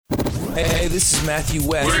Hey, this is Matthew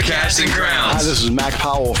West. We're Casting Crowns. Hi, this is Mac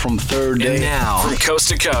Powell from Third Day. And now, from coast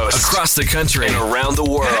to coast, across the country, and around the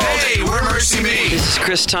world. Hey, we're Mercy Me. This is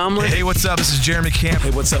Chris Tomlin. Hey, what's up? This is Jeremy Camp.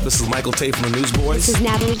 Hey, what's up? This is Michael Tate from the Newsboys. This is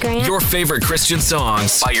Natalie Grant. Your favorite Christian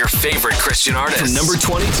songs by your favorite Christian artists. From number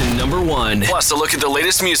 20 to number 1. Plus, a look at the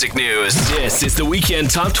latest music news. This is the Weekend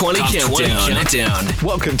Top 20 Countdown.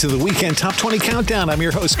 Welcome to the Weekend Top 20 Countdown. I'm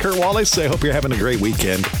your host, Kurt Wallace. I hope you're having a great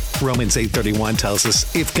weekend. Romans 8:31 tells us,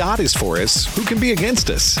 if God is for us, who can be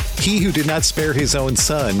against us? He who did not spare his own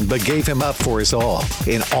son, but gave him up for us all.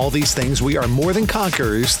 In all these things, we are more than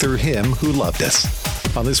conquerors through him who loved us.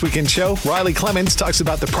 On this weekend show, Riley Clements talks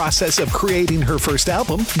about the process of creating her first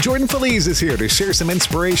album. Jordan Feliz is here to share some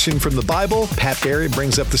inspiration from the Bible. Pat Barrett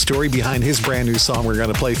brings up the story behind his brand new song we're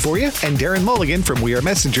going to play for you. And Darren Mulligan from We Are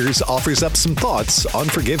Messengers offers up some thoughts on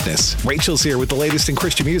forgiveness. Rachel's here with the latest in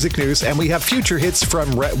Christian music news, and we have future hits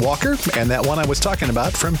from Rhett Walker and that one I was talking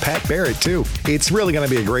about from Pat Barrett, too. It's really going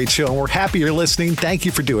to be a great show, and we're happy you're listening. Thank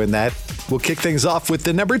you for doing that. We'll kick things off with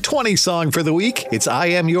the number 20 song for the week. It's I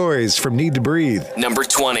Am Yours from Need to Breathe. Number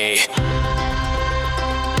 20.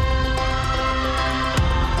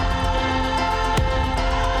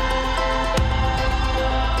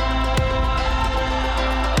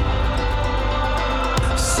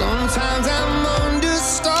 Sometimes I'm under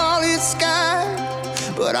starlit sky,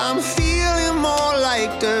 but I'm feeling more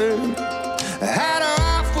like dirt. How do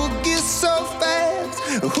I forget so fast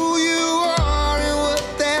who you are and what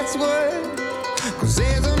that's worth? 'Cause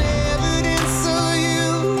there's an evidence of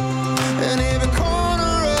you in every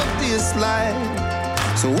corner of this life.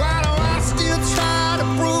 So why do I still try to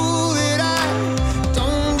prove that I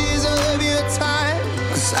don't deserve your time?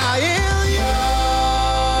 'Cause I am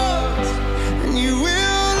yours, and you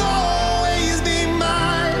will always be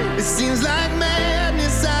mine. It seems like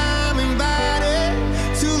madness, I'm invited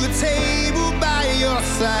to the table by your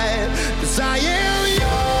side. 'Cause I am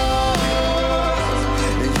yours,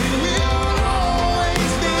 and you will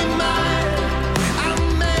always be mine. I'm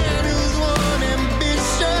a man whose one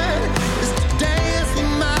ambition is to dance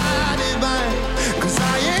with my divine. 'Cause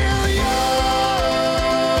I am yours,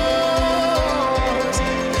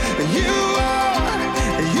 and you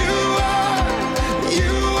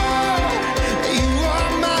are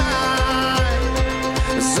mine.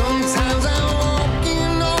 Sometimes I'm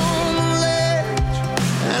walking on the ledge,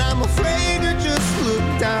 and I'm afraid to just look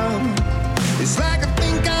down. It's like I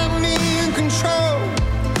think I'm in control.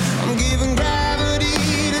 I'm giving gravity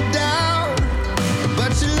to doubt,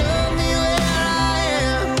 but you love me where I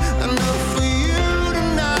am, enough for you to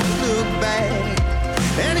not look back.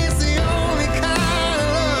 And it's the only kind of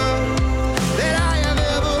love that I have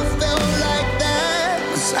ever felt like that.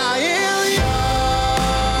 'Cause I am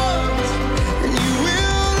yours, and you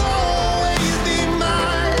will always be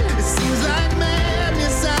mine. It seems like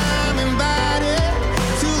madness, I'm invited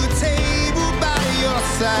to the table by your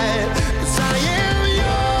side. 'Cause I am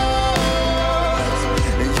yours,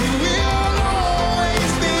 and you will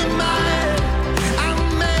always be mine. I'm a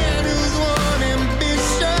man whose one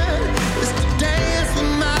ambition is to dance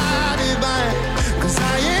with my divine. 'Cause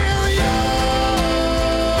I am yours,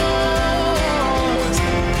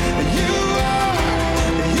 and you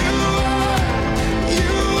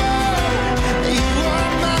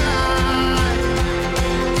are mine.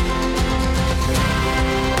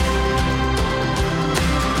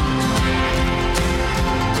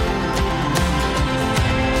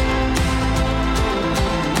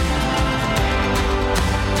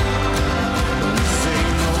 Say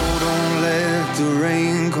no, don't let the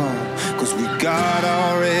rain come, 'cause we got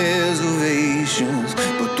our reservations.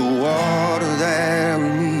 But the water that we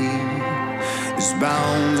need is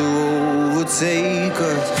bound to overtake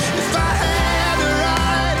us. If I had to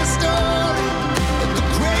write a story of the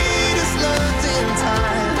greatest loves in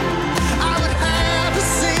time, I would have to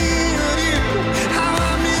sing of you, how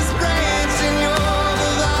I miss branching your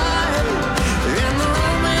vine. And the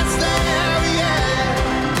romance that we had,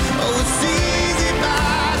 oh, it's easy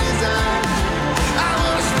by design. I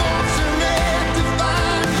was fortunate to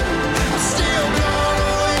find you, I'm still blown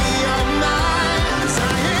away, you're mine. 'Cause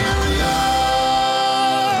I am yours,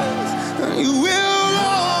 and you will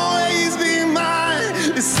always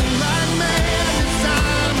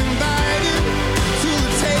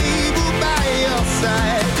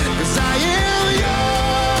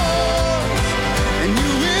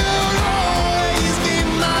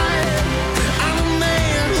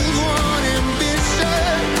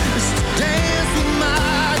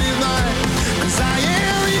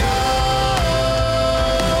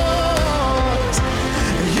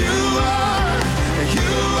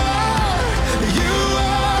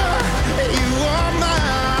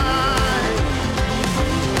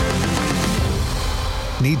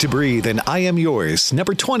Need to Breathe and I Am Yours,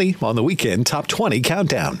 number 20 on the Weekend Top 20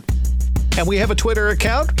 Countdown. And we have a Twitter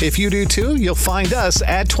account. If you do too, you'll find us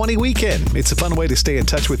at 20 Weekend. It's a fun way to stay in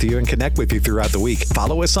touch with you and connect with you throughout the week.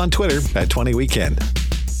 Follow us on Twitter at 20 Weekend.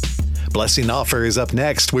 Blessing Offer is up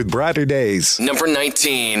next with Brighter Days. Number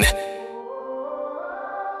 19.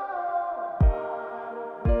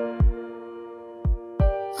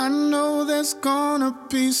 I know there's gonna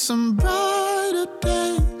be some brighter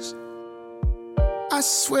days. I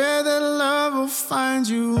swear that love will find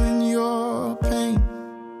you in your pain.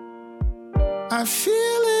 I feel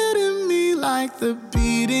it in me like the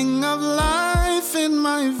beating of life in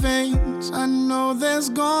my veins. I know there's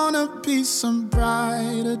gonna be some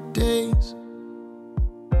brighter days.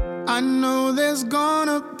 I know there's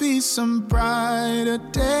gonna be some brighter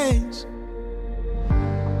days.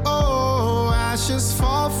 Oh, ashes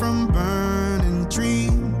fall from burning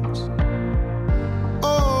dreams.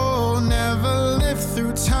 Oh, never lived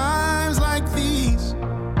through times like these.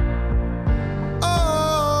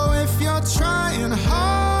 Oh, if you're trying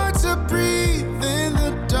hard to breathe in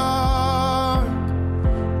the dark,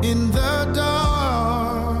 in the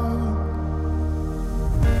dark,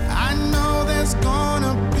 I know there's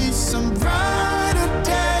gonna be some brighter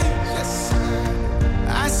days. Yes,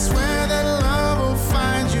 I swear that love will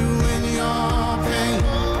find you in your pain.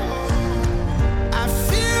 I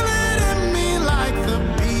feel it in me like the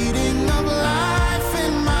beating of life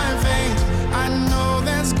in my veins. I know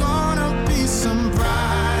there's gonna be some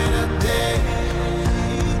brighter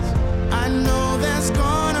days. I know there's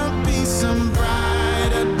gonna be some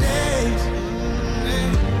brighter days.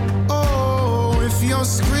 Oh, if your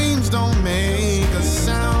screams don't make a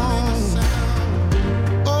sound.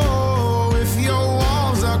 Oh, if your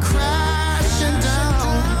walls are crashing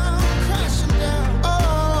down.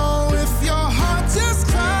 Oh, if your heart just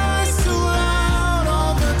cries too loud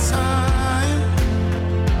all the time.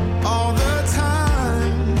 All the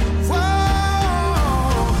time. Whoa,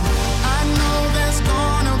 I know there's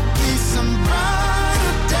gonna be some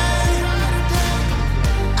brighter day.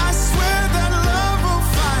 I swear that love will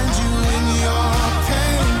find you in your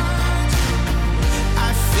pain.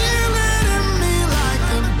 I feel it in me like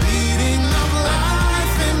the beating of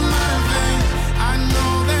life in my veins. I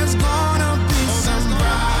know there's gonna be some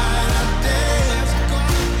brighter days.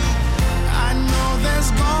 I know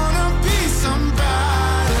there's gonna be some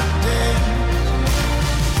brighter days.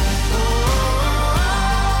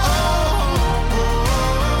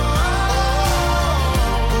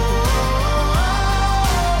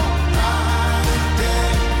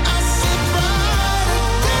 I see brighter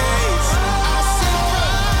days. I see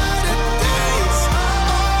brighter days.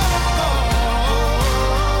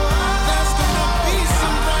 There's gonna be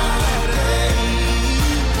some brighter days.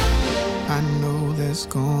 I know there's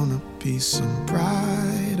gonna be some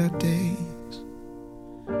brighter days.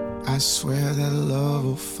 I swear that love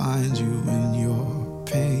will find you in your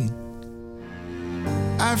pain.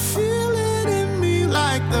 I feel it in me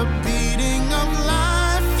like the beating of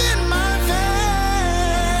life in my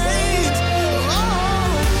veins.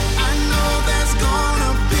 Oh, I know there's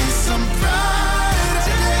gonna be some brighter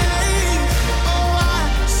days. Oh,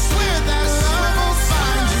 I swear that love will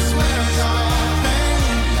find you in your pain.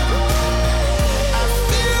 I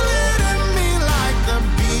feel it in me like the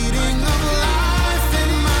beating of life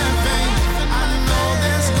in my veins. I know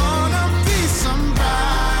there's gonna be some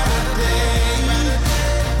brighter days.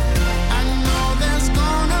 I know there's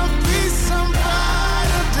gonna be some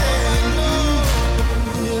brighter days.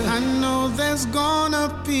 I know there's gonna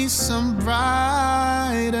be some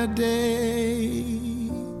brighter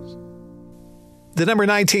days. The number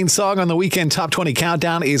 19 song on the Weekend Top 20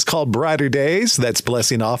 Countdown is called Brighter Days. That's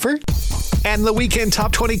Blessing Offer. And the Weekend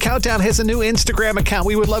Top 20 Countdown has a new Instagram account.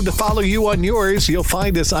 We would love to follow you on yours. You'll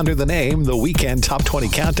find us under the name The Weekend Top 20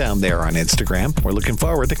 Countdown there on Instagram. We're looking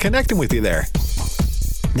forward to connecting with you there.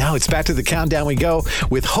 Now it's back to the countdown we go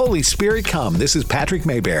with Holy Spirit Come. This is Patrick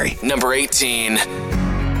Mayberry. Number 18.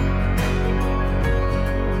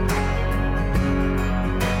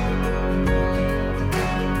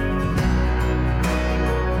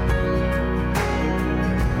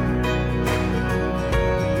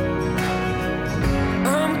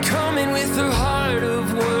 I'm coming with a heart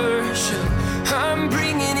of worship. I'm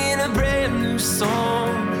bringing in a brand new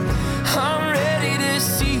song. I'm ready to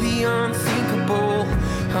see the unthinkable.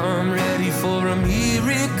 I'm ready for a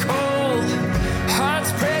miracle.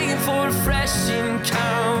 Hearts praying for a fresh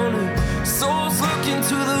encounter. Souls looking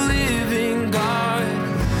to the living God.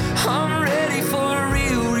 I'm ready for a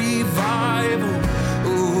real revival.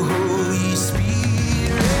 Oh, Holy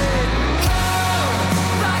Spirit, come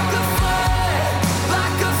like a flood,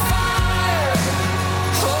 like a fire.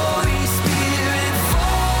 Holy Spirit,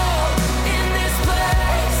 fall.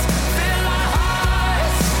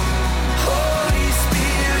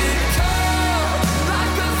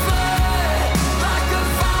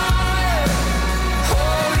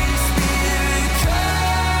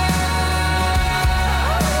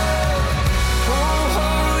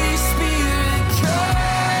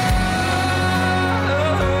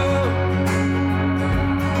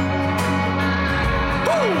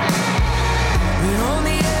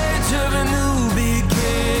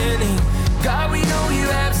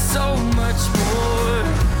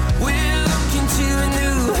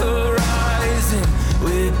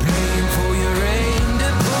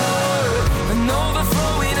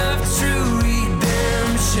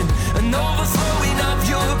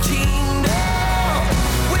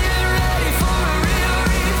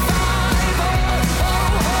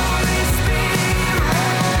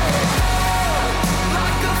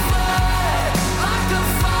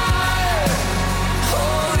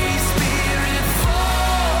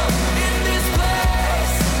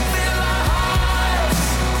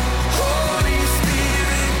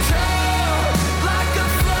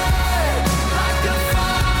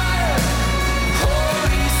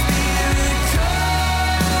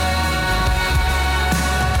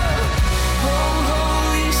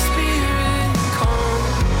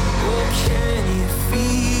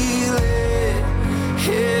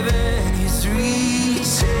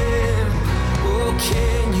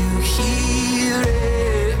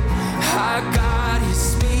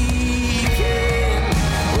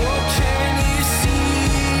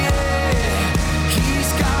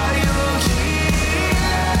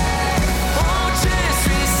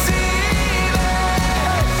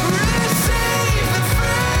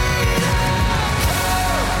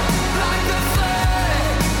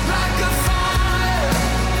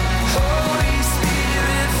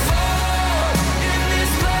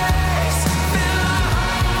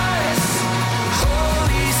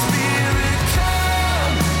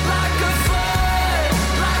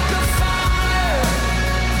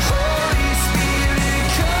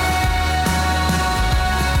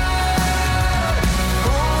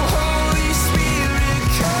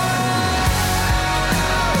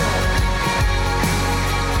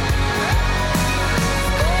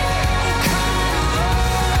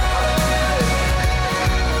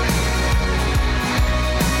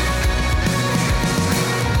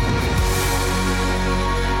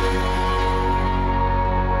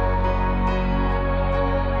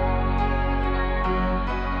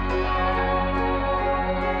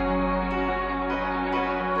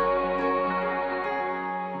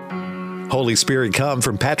 Holy Spirit Come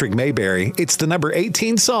from Patrick Mayberry. It's the number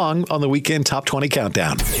 18 song on the Weekend Top 20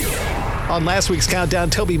 Countdown. On last week's countdown,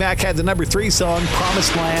 Toby Mac had the number 3 song,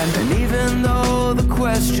 Promised Land. And even though the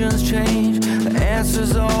questions change, the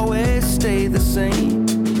answers always stay the same.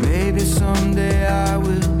 Maybe someday I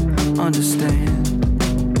will understand.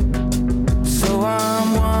 So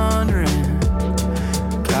I'm wondering,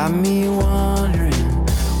 got me wondering,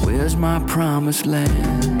 where's my promised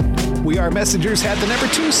land? We Are Messengers had the number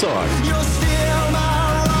 2 song. You're still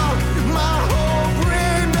my rock, my hope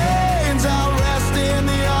remains. I'll rest in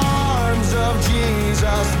the arms of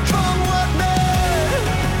Jesus. Come what may,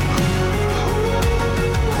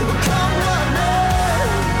 come what may,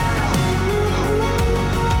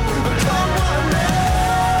 come what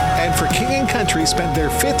may. And for King and Country spent their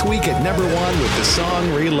 5th week at number 1 with the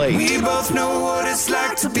song Relate. We both know what it's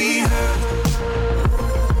like to be hurt.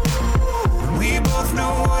 We both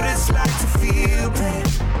know what it's like to feel pain.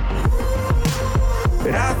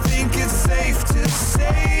 But I think it's safe to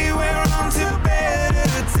say we're on to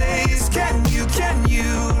better days. Can you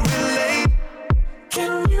relate?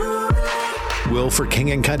 Can you relate? Will For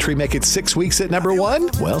King and Country make it 6 weeks at number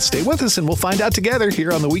 1? Well, stay with us and we'll find out together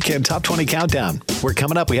here on the Weekend Top 20 Countdown. We're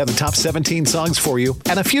coming up. We have the top 17 songs for you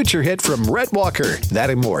and a future hit from Rhett Walker. That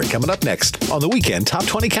and more coming up next on the Weekend Top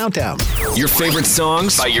 20 Countdown. Your favorite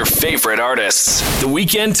songs by your favorite artists. The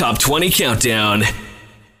Weekend Top 20 Countdown.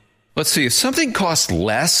 Let's see, if something costs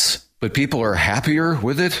less, but people are happier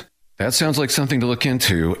with it, that sounds like something to look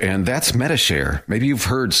into, and that's MediShare. Maybe you've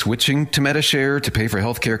heard switching to MediShare to pay for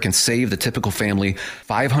healthcare can save the typical family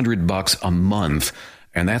 $500 a month.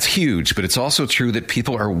 And that's huge, but it's also true that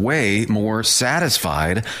people are way more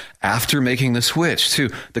satisfied after making the switch, too.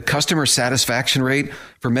 The customer satisfaction rate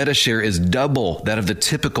for MediShare is double that of the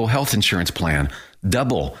typical health insurance plan.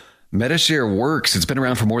 Double. MediShare works. It's been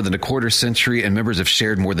around for more than a quarter century, and members have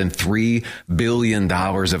shared more than $3 billion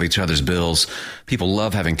of each other's bills. People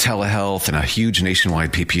love having telehealth and a huge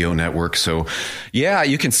nationwide PPO network. So, yeah,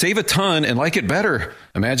 you can save a ton and like it better.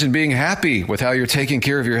 Imagine being happy with how you're taking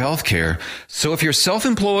care of your health care. So if you're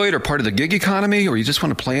self-employed or part of the gig economy, or you just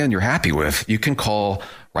want a plan you're happy with, you can call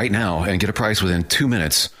right now and get a price within 2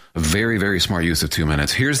 minutes. A very, very smart use of 2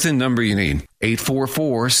 minutes. Here's the number you need.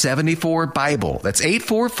 844-74-BIBLE. That's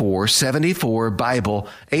 844-74-BIBLE.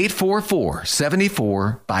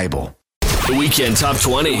 844-74-BIBLE. The Weekend Top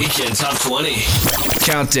 20. Weekend Top 20.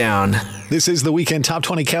 Countdown. This is the Weekend Top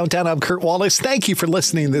 20 Countdown. I'm Kurt Wallace. Thank you for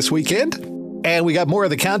listening this weekend. And we got more of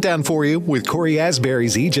the countdown for you with Corey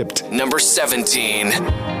Asbury's Egypt. Number 17.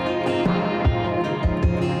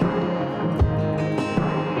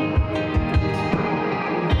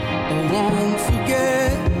 Won't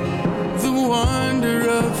forget the wonder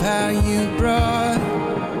of how you brought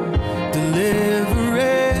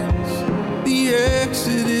deliverance, the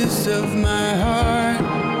exodus of my heart.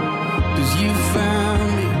 'Cause you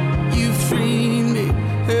found me, you freed me,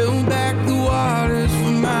 held back the waters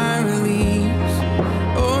for my release.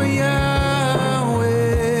 Oh Yahweh,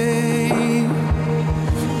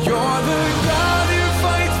 you're the God who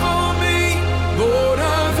fights for me, Lord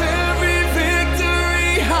of every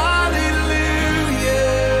victory.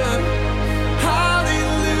 Hallelujah,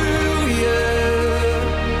 hallelujah.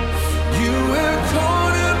 You have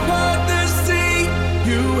torn apart the sea,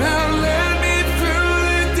 you have led me through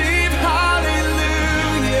the deep.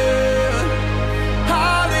 Hallelujah,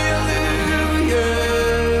 hallelujah.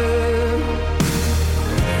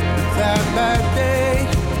 That bad day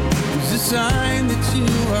was a sign that you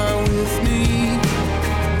are with me.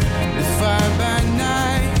 The fire by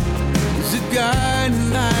night is a guiding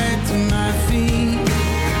light to my feet.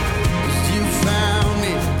 'Cause you found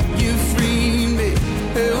me, you freed me,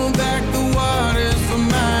 held back the waters for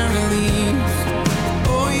my release.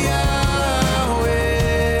 Oh Yahweh,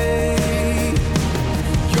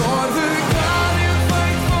 you're the God who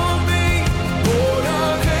fights for me, Lord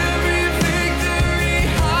of every victory.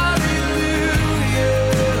 Hallelujah,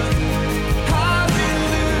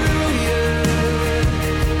 hallelujah.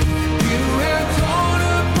 You have torn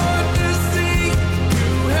apart the sea,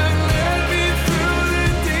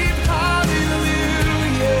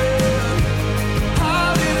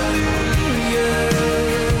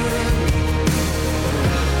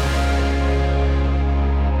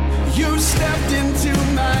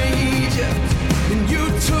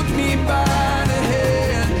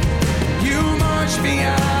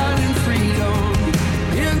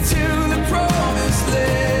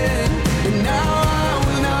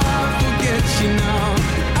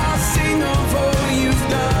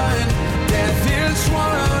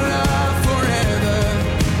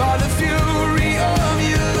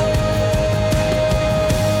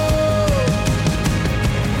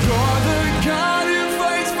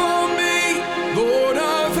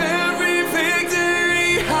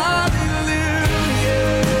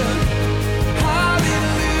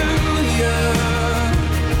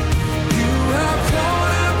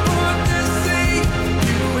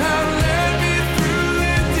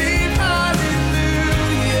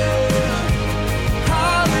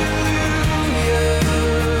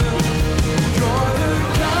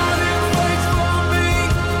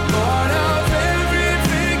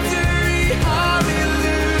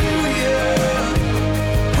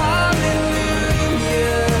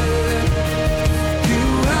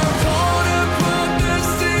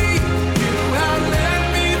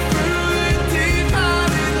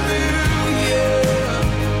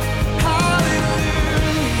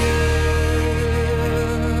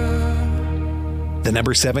 The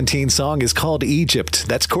number 17 song is called Egypt.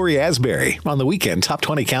 That's Corey Asbury on the Weekend Top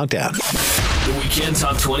 20 Countdown. The Weekend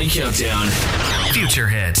Top 20 Countdown. Future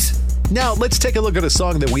hits. Now, let's take a look at a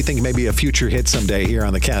song that we think may be a future hit someday here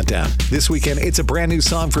on the Countdown. This weekend, it's a brand new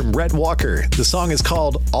song from Rhett Walker. The song is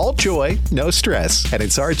called All Joy, No Stress, and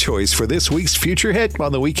it's our choice for this week's future hit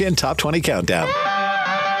on the Weekend Top 20 Countdown.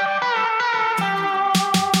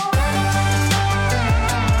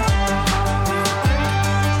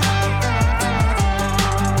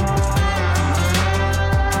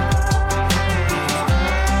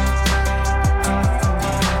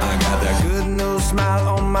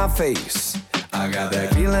 Face. I got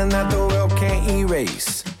that feeling that the world can't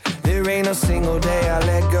erase. There ain't a single day I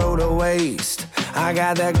let go to waste. I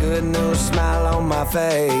got that good news smile on my face.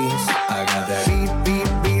 I got that beat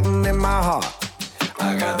beating in my heart.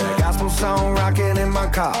 I got that gospel song rocking in my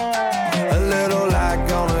car. A little light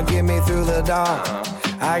gonna get me through the dark.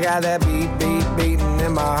 I got that beat beating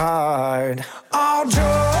in my heart. All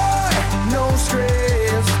joy, no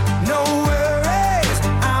stress, no worries.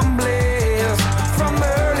 I'm blessed. From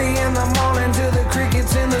early in the morning to the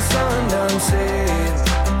crickets in the sun done set.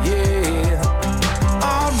 Yeah,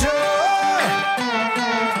 all joy.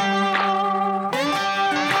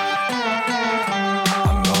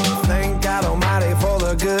 I'm gonna thank God Almighty for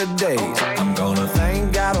the good days. I'm gonna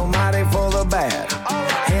thank God Almighty for the bad.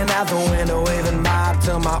 Hand out the window, waving bye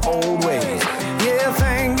to my old ways. Yeah,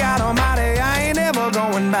 thank God Almighty, I ain't ever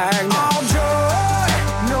going back. All joy,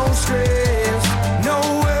 no stress, no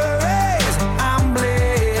worries. I'm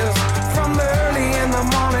blessed. From early in the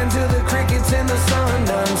morning to the crickets in the sun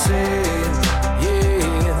done set.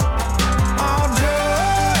 Yeah, all joy.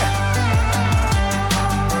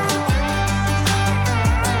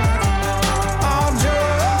 All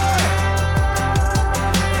joy.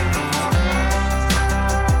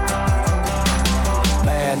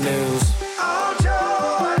 Bad news. All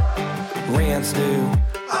joy. Rents due.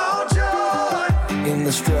 All joy. In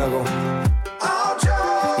the struggle. All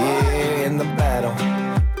joy. Yeah, in the battle.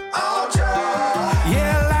 All joy.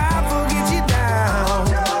 Yeah, life will get you down.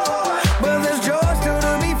 But there's joy still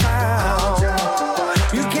to be found.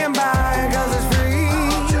 You can't buy it 'cause it's free.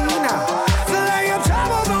 Now, so let your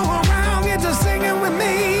trouble go around. Get to singing with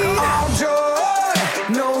me. All joy,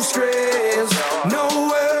 no stress, no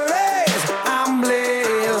worries. I'm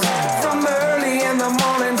blessed. From early in the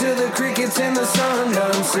morning to the crickets in the sun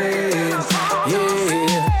done set. Yeah.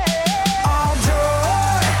 All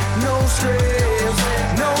joy, no stress,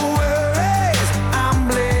 no worries. I'm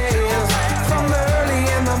blessed. From early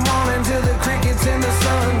in the morning to the crickets in the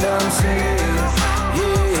sun done set.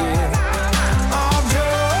 Yeah. All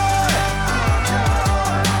joy.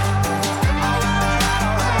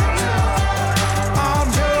 All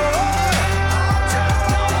joy.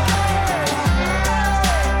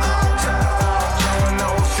 No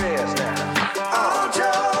stress now. All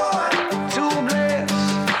joy. Too blessed.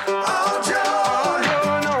 All joy.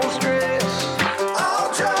 No stress. All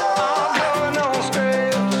joy. No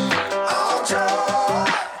stress. All joy.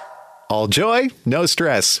 All joy, no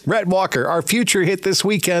stress. Rhett Walker, our future hit this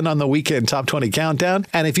weekend on the Weekend Top 20 Countdown.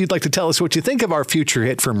 And if you'd like to tell us what you think of our future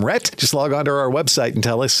hit from Rhett, just log on to our website and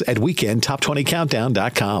tell us at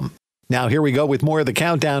weekendtop20countdown.com. Now here we go with more of the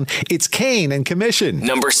countdown. It's Kane and Commission.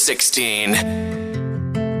 Number 16.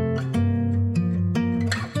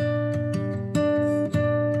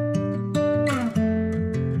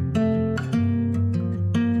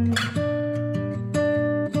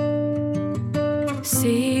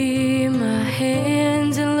 See my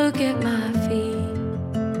hands and look at my feet.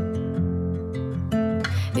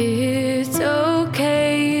 It's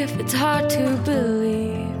okay if it's hard to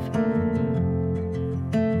believe.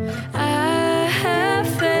 I have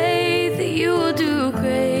faith that you will do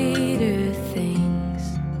greater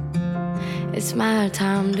things. It's my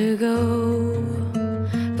time to go,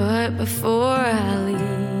 but before I leave,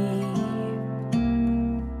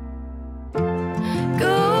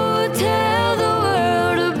 go tell the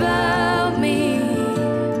world about me.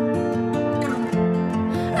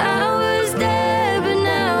 I was dead, but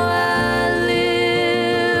now I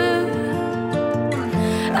live.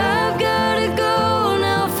 I've gotta go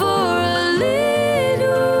now for a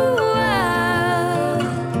little while,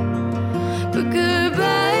 but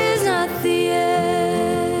goodbye is not the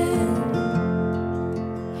end.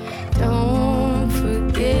 Don't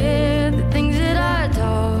forget the things that I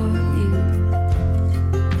taught you.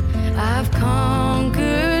 I've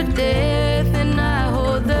conquered death and I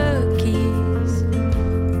hold the keys.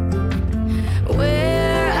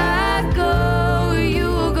 Where I go, you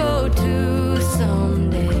will go to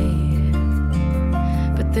someday.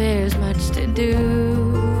 But there's much to do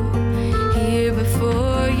here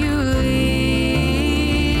before you leave.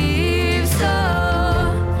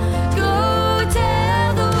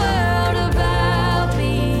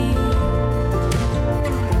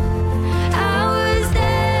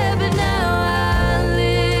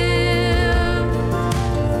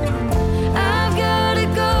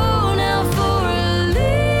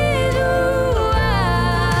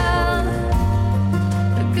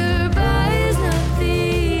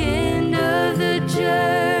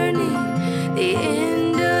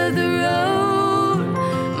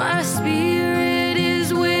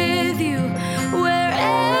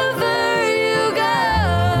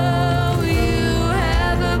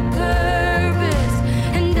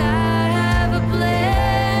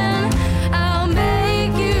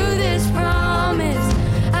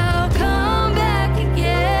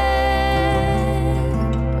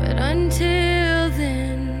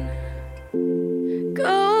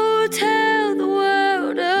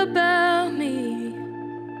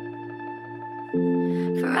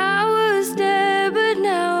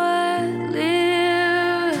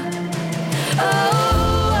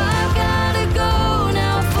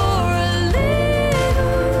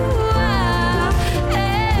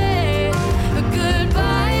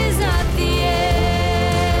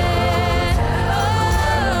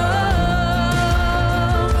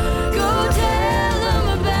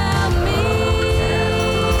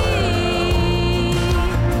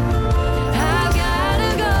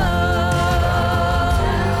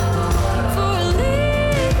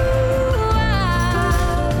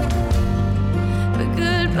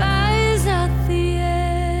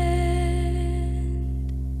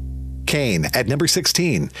 Kane at number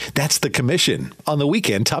 16. That's The Commission on the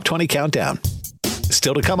Weekend Top 20 Countdown.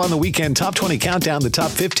 Still to come on the Weekend Top 20 Countdown, the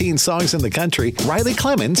top 15 songs in the country. Riley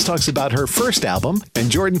Clemens talks about her first album,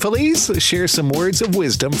 and Jordan Feliz shares some words of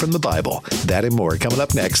wisdom from the Bible. That and more coming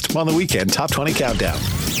up next on the Weekend Top 20 Countdown.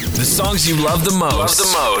 The songs you love the most.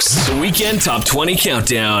 The Weekend Top 20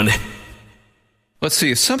 Countdown. Let's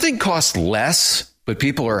see, if something costs less, but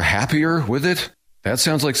people are happier with it, that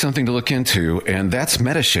sounds like something to look into, and that's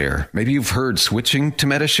Metashare. Maybe you've heard switching to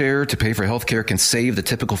Metashare to pay for healthcare can save the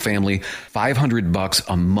typical family $500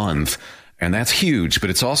 a month. And that's huge,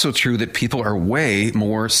 but it's also true that people are way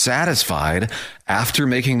more satisfied after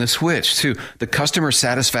making the switch, too. The customer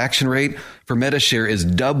satisfaction rate for Metashare is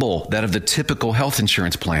double that of the typical health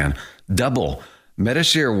insurance plan. Double.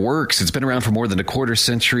 Metashare works. It's been around for more than a quarter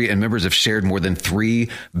century, and members have shared more than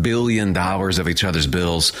 $3 billion of each other's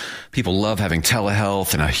bills. People love having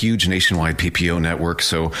telehealth and a huge nationwide PPO network.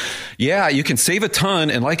 So, yeah, you can save a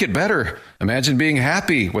ton and like it better. Imagine being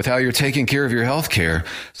happy with how you're taking care of your health care.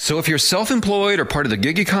 So if you're self-employed or part of the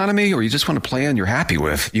gig economy, or you just want a plan you're happy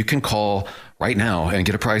with, you can call right now and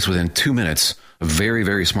get a price within 2 minutes. A very,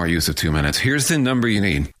 very smart use of 2 minutes. Here's the number you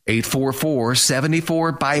need.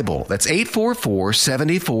 844-74-BIBLE. That's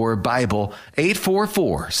 844-74-BIBLE.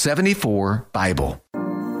 844-74-BIBLE.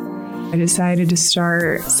 I decided to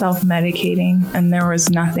start self-medicating, and there was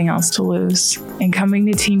nothing else to lose. And coming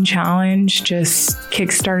to Teen Challenge just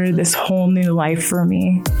kickstarted this whole new life for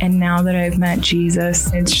me. And now that I've met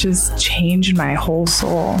Jesus, it's just changed my whole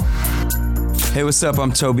soul. Hey, what's up?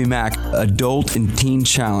 I'm Toby Mack. Adult and Teen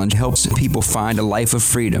Challenge helps people find a life of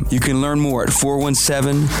freedom. You can learn more at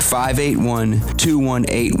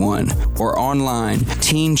 417-581-2181 or online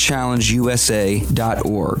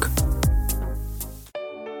teenchallengeusa.org.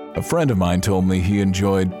 A friend of mine told me he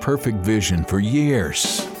enjoyed perfect vision for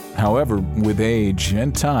years. However, with age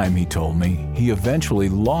and time, he told me, he eventually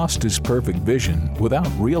lost his perfect vision without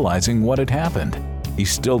realizing what had happened. He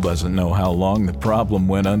still doesn't know how long the problem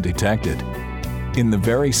went undetected. In the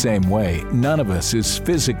very same way, none of us is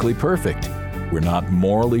physically perfect. We're not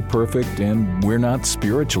morally perfect, and we're not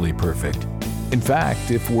spiritually perfect. In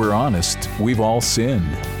fact, if we're honest, we've all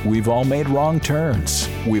sinned. We've all made wrong turns.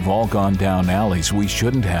 We've all gone down alleys we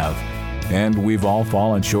shouldn't have. And we've all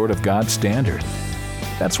fallen short of God's standard.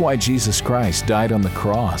 That's why Jesus Christ died on the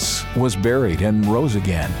cross, was buried, and rose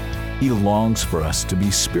again. He longs for us to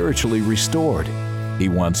be spiritually restored. He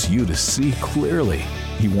wants you to see clearly.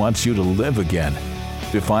 He wants you to live again.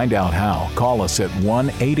 To find out how, call us at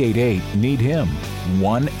 1-888-NEED-HIM,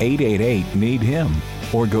 1-888-NEED-HIM,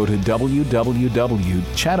 or go to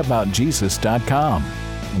www.chataboutjesus.com,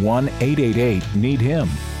 1-888-NEED-HIM.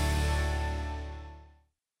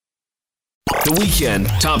 The Weekend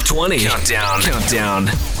Top 20 Countdown.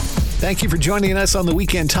 Thank you for joining us on the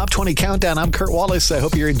Weekend Top 20 Countdown. I'm Kurt Wallace. I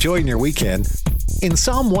hope you're enjoying your weekend. In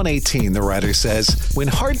Psalm 118, the writer says, "When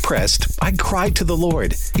hard-pressed, I cried to the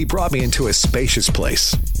Lord. He brought me into a spacious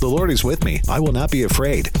place. The Lord is with me. I will not be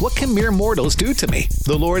afraid. What can mere mortals do to me?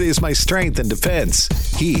 The Lord is my strength and defense.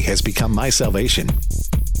 He has become my salvation."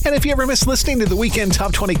 And if you ever miss listening to the Weekend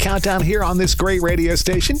Top 20 Countdown here on this great radio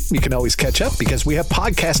station, you can always catch up because we have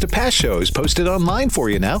podcasts of past shows posted online for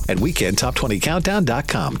you now at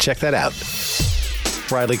weekendtop20countdown.com. Check that out.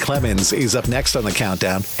 Riley Clemens is up next on the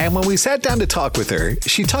countdown. And when we sat down to talk with her,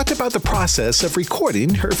 she talked about the process of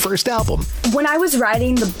recording her first album. When I was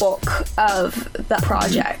writing the book of the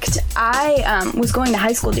project, I was going to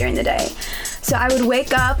high school during the day. So I would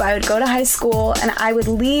wake up, I would go to high school, and I would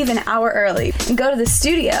leave an hour early and go to the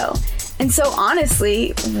studio. And so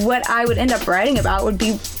honestly, what I would end up writing about would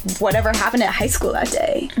be whatever happened at high school that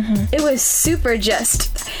day. Mm-hmm. It was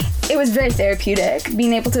it was very therapeutic,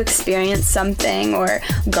 being able to experience something or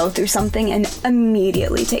go through something and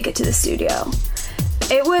immediately take it to the studio.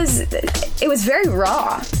 It was very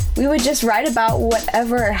raw. We would just write about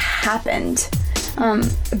whatever happened.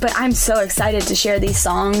 But I'm so excited to share these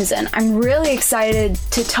songs, and I'm really excited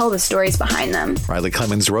to tell the stories behind them. Riley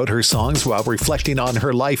Clemens wrote her songs while reflecting on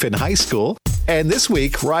her life in high school. And this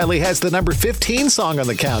week, Riley has the number 15 song on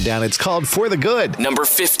the countdown. It's called For the Good. Number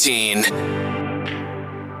 15.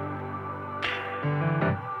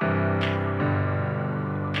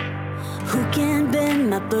 Who can bend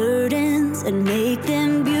my burdens and make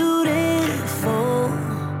them beautiful?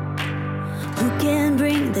 Who can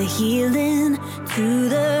bring the healing to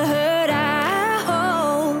the hurt I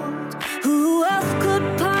hold? Who else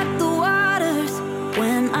could part the waters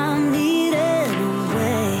when I'm needed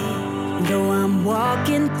away? Though I'm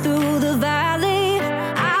walking through the valley,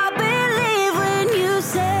 I'll believe when you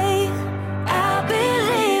say, I'll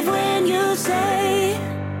believe when you say,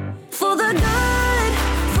 for the good,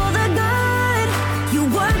 for the good.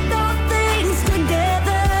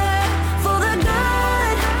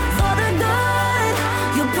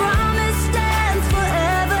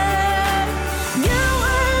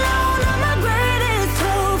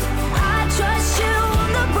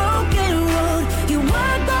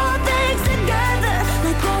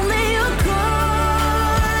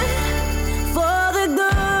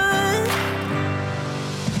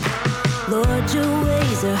 Lord, your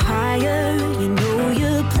ways are higher. You know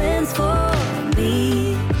your plans for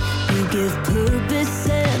me. You give purpose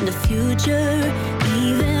and a future,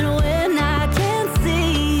 even when I can't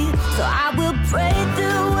see. So I will pray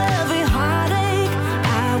through every heartache.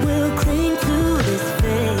 I will cling to this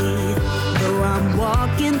faith. Though I'm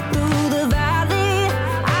walking through the valley,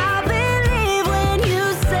 I believe when you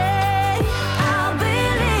say, I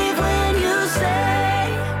believe when you say,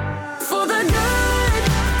 for the good,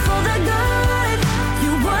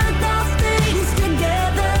 you work all things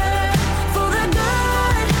together. For the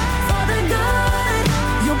good,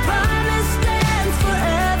 your promise stands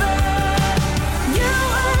forever. You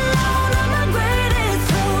alone are my greatest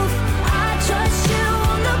hope. I trust you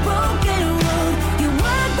on the broken road. You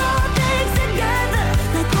work all things together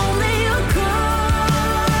like only you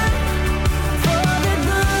could. For the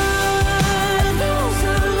good, those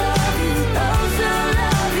who love you, those who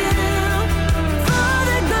love you. For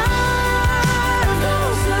the good,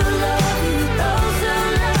 those who love you, those who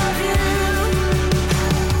love you.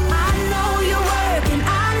 I know you're working, I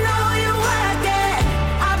know you're working.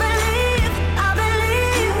 I believe,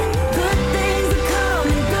 good things are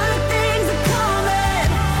coming, good things are coming.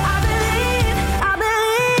 I believe,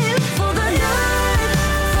 for the good,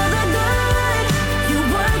 you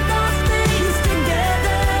work those things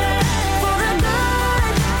together. For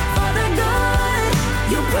the good,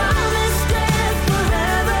 your promise stands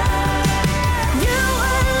forever. You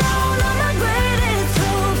alone are my greatest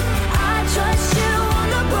hope. I trust you on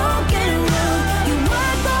the broken road. You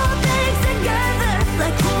work all things together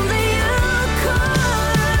like only you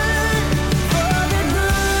could. For the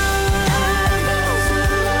good, those who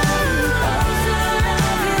love you, those who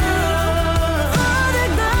love you. For the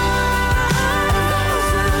good, those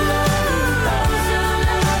who love you, those who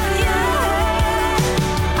love you.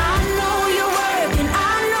 I know you're working,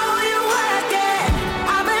 I know you're working.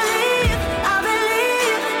 I believe,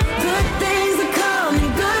 good things are coming,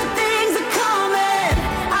 good things are coming.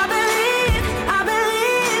 I believe,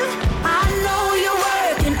 I know you're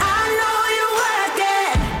working, I know you're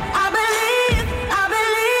working. I believe,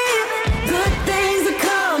 good things are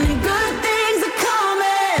coming, good things are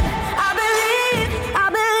coming. I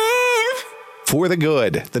believe. For the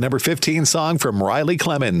Good, the number 15 song from Riley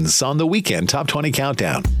Clemens on the Weekend Top 20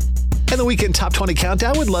 Countdown. And the Weekend Top 20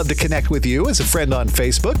 Countdown would love to connect with you as a friend on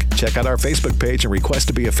Facebook. Check out our Facebook page and request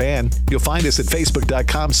to be a fan. You'll find us at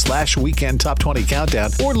facebook.com/Weekend Top 20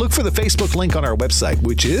 Countdown, or look for the Facebook link on our website,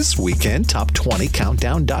 which is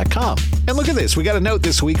weekendtop20countdown.com. And look at this. We got a note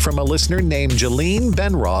this week from a listener named Jeline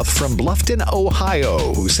Benroth from Bluffton,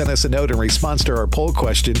 Ohio, who sent us a note in response to our poll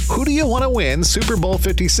question, who do you want to win Super Bowl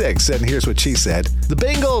 56? And here's what she said. The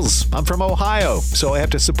Bengals. I'm from Ohio, so I have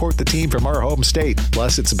to support the team from our home state.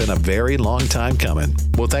 Plus, it's been a very long time coming.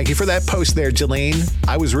 Well, thank you for that post there, Jeline.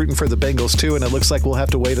 I was rooting for the Bengals too, and it looks like we'll have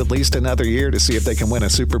to wait at least another year to see if they can win a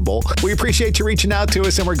Super Bowl. We appreciate you reaching out to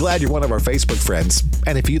us, and we're glad you're one of our Facebook friends.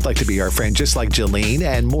 And if you'd like to be our friend just like Jeline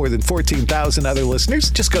and more than 14,000 other listeners,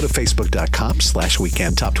 just go to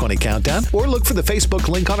facebook.com/Weekend Top 20 Countdown, or look for the Facebook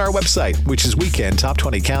link on our website, which is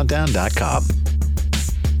weekendtop20countdown.com.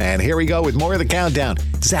 And here we go with more of the countdown.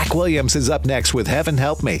 Zach Williams is up next with Heaven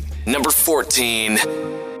Help Me. Number 14.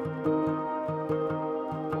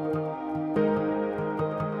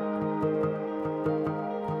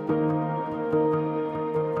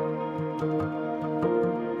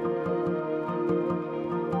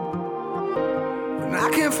 When I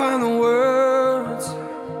can't find the words,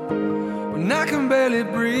 when I can barely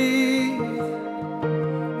breathe,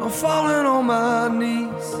 I'm falling on my knees.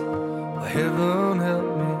 Heaven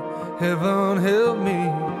help me, heaven help me.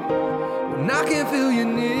 When I can't feel you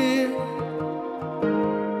near,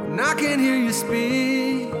 when I can't hear you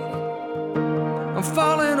speak, I'm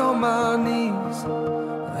falling on my knees.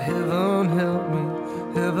 Heaven help me,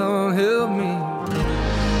 heaven help me.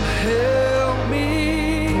 Help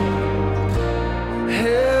me,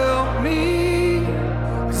 help me,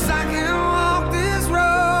 'cause I can't walk this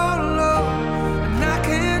road alone, and I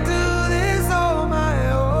can't do this on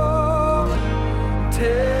my own.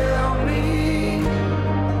 Tell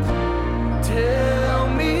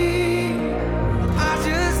me, I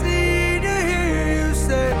just need to hear you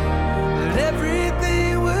say that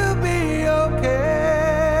everything will be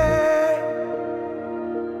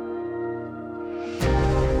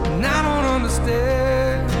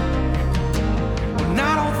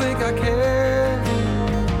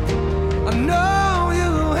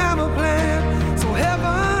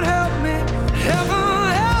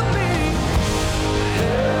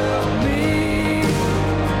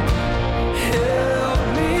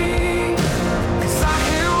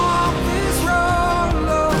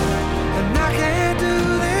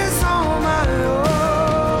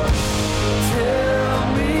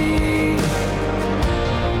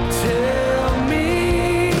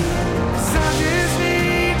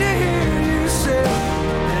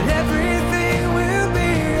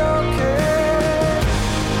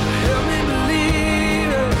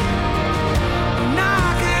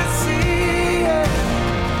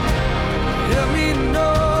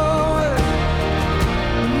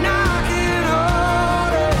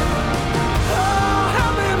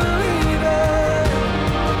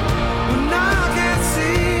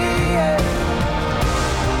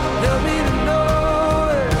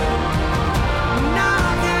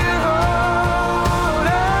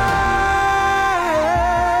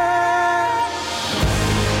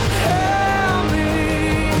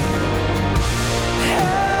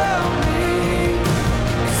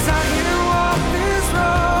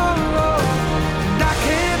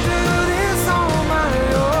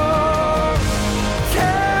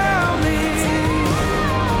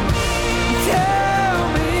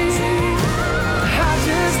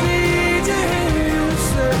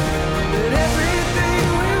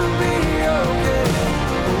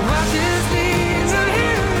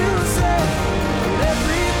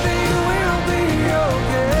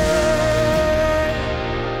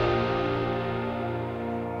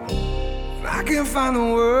find the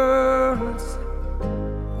words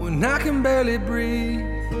when I can barely breathe.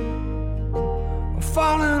 I'm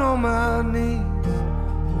falling on my knees.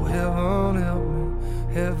 Oh, heaven help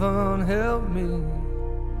me, heaven help me.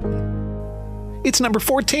 It's number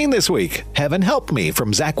 14 this week. Heaven Help Me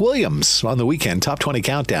from Zach Williams on the Weekend Top 20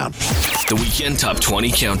 Countdown. The Weekend Top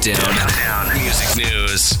 20 Countdown. Music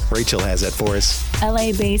news. Rachel has that for us.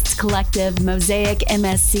 LA-based collective Mosaic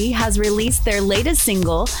MSC has released their latest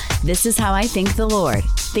single, This Is How I Thank the Lord.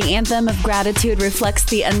 The anthem of gratitude reflects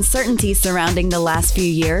the uncertainty surrounding the last few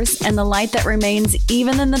years and the light that remains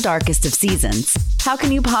even in the darkest of seasons. How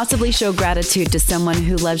can you possibly show gratitude to someone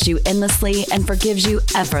who loves you endlessly and forgives you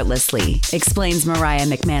effortlessly? Explains Mariah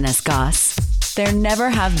McManus-Goss. There never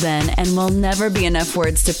have been and will never be enough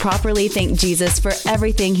words to properly thank Jesus for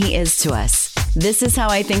everything he is to us. This Is How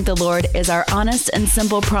I Thank the Lord is our honest and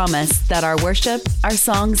simple promise that our worship, our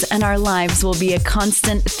songs, and our lives will be a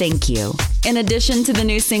constant thank you. In addition to the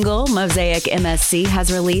new single, Mosaic MSC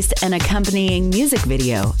has released an accompanying music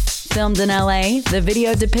video. Filmed in LA, the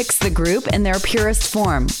video depicts the group in their purest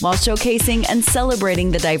form while showcasing and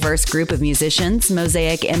celebrating the diverse group of musicians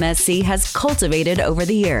Mosaic MSC has cultivated over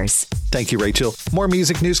the years. Thank you, Rachel. More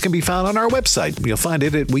music news can be found on our website. You'll find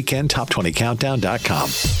it at weekendtop20countdown.com.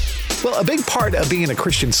 Well, a big part of being a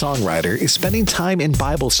Christian songwriter is spending time in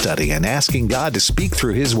Bible study and asking God to speak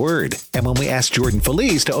through His Word. And when we asked Jordan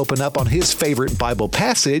Feliz to open up on his favorite Bible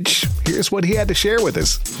passage, here's what he had to share with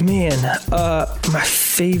us. Man, my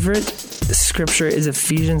favorite scripture is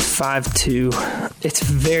Ephesians 5:2. It's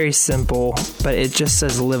very simple, but it just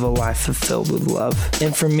says live a life fulfilled with love.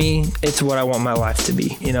 And for me, it's what I want my life to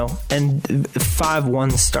be, you know. And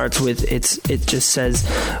 5:1 starts with it just says,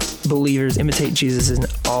 believers, imitate Jesus in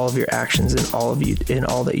all of your actions and all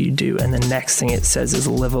that you do. And the next thing it says is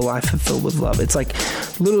live a life fulfilled with love. It's like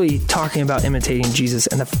literally talking about imitating Jesus,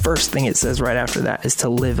 and the first thing it says right after that is to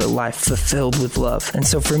live a life fulfilled with love. And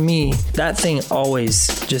so for me, that thing always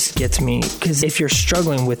just gets me, because if you're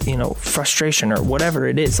struggling with, you know, frustration or whatever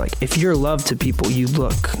it is, like if you're love to people, you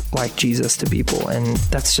look like Jesus to people, and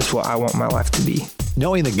that's just what I want my life to be.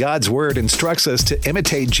 Knowing that God's Word instructs us to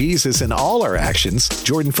imitate Jesus in all our actions,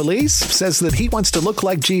 Jordan Feliz says that he wants to look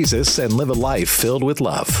like Jesus and live a life filled with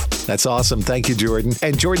love. That's awesome. Thank you, Jordan.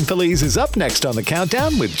 And Jordan Feliz is up next on the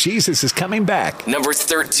countdown with Jesus Is Coming Back. Number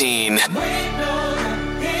 13.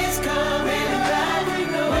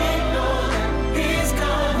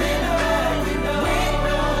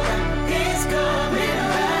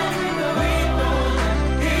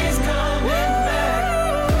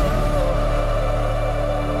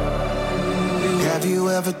 Have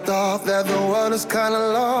you ever thought that the world is kinda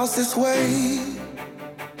lost its way?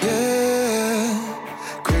 Yeah,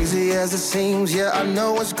 crazy as it seems, yeah, I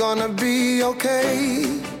know it's gonna be okay.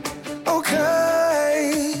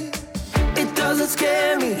 Okay, it doesn't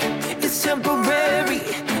scare me, it's temporary.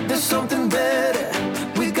 There's something better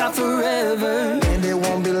we got forever, and it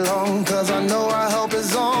won't be long, cause I know our help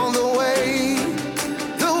is on the way.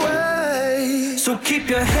 The way. So keep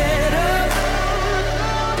your head up.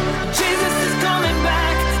 Jesus is coming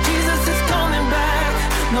back. Jesus is coming back.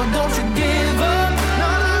 No, don't you give up. No,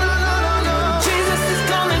 no, no, no, no, no. Jesus is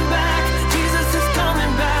coming back. Jesus is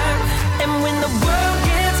coming back. And when the world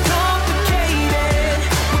gets complicated,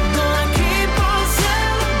 we're gonna keep on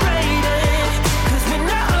celebrating. 'Cause we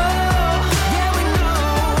know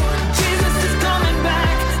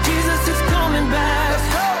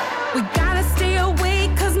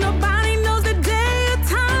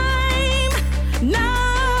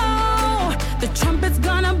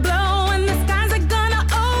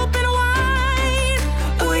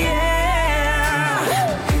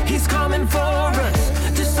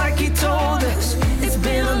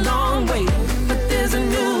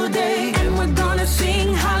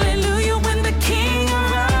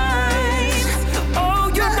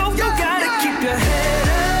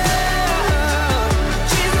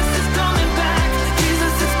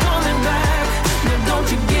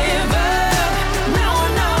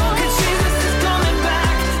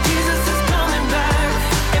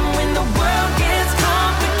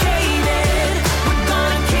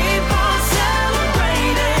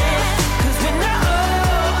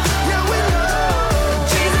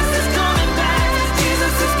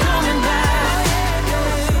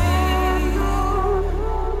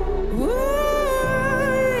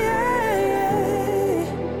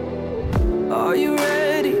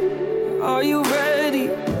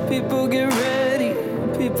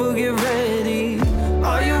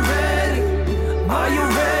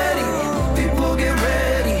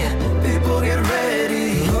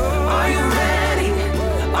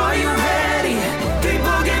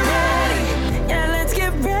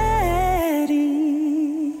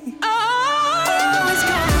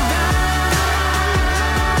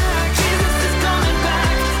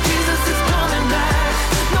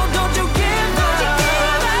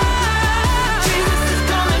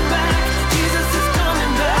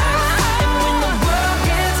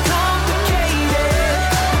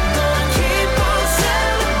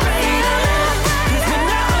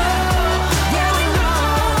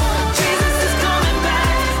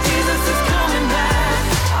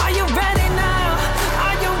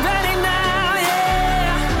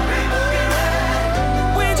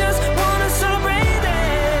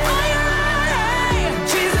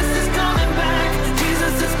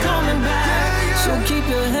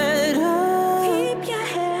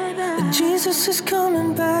Jesus is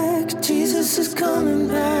coming back. Jesus is coming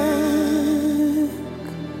back.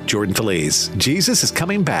 Jordan Feliz, Jesus is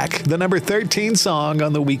Coming Back, the number 13 song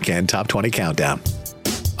on the Weekend Top 20 Countdown.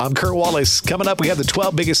 I'm Kurt Wallace. Coming up, we have the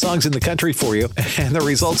 12 biggest songs in the country for you and the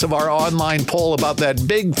results of our online poll about that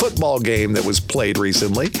big football game that was played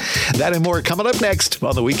recently. That and more coming up next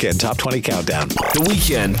on the Weekend Top 20 Countdown. The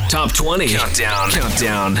Weekend Top 20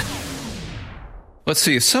 Countdown. Let's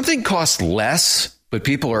see, if something costs less, but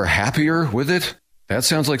people are happier with it, that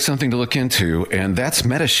sounds like something to look into, and that's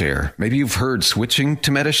Metashare. Maybe you've heard switching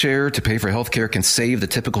to Metashare to pay for healthcare can save the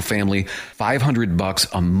typical family $500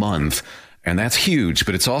 a month. And that's huge,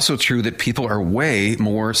 but it's also true that people are way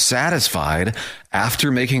more satisfied after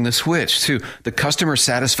making the switch, too. The customer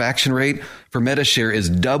satisfaction rate for Metashare is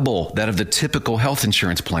double that of the typical health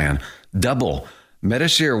insurance plan. Double.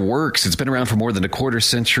 Metashare works. It's been around for more than a quarter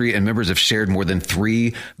century, and members have shared more than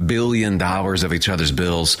 $3 billion of each other's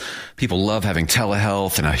bills. People love having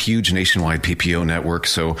telehealth and a huge nationwide PPO network.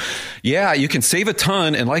 So, yeah, you can save a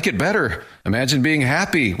ton and like it better. Imagine being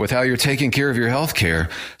happy with how you're taking care of your health care.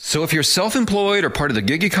 So if you're self-employed or part of the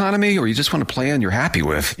gig economy, or you just want a plan you're happy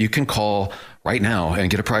with, you can call right now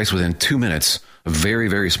and get a price within 2 minutes. A very,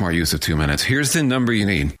 very smart use of 2 minutes. Here's the number you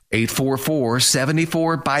need.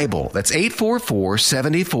 844-74-BIBLE. That's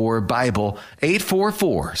 844-74-BIBLE.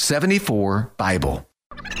 844-74-BIBLE.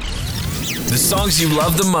 The songs you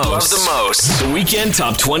love the most. The Weekend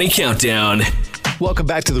Top 20 Countdown. Welcome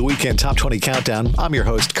back to the Weekend Top 20 Countdown. I'm your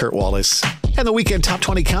host, Kurt Wallace. And the Weekend Top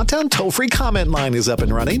 20 Countdown toll-free comment line is up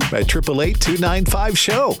and running at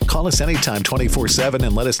 888-295-SHOW. Call us anytime 24/7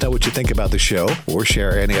 and let us know what you think about the show or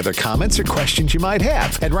share any other comments or questions you might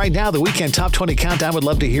have. And right now, the Weekend Top 20 Countdown would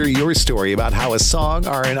love to hear your story about how a song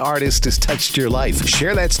or an artist has touched your life.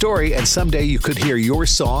 Share that story, and someday you could hear your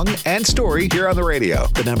song and story here on the radio.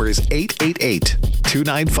 The number is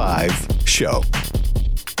 888-295-SHOW.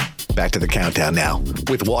 Back to the countdown now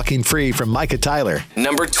with Walking Free from Micah Tyler.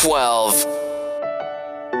 Number 12.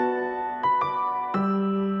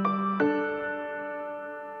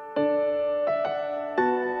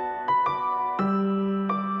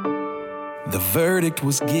 The verdict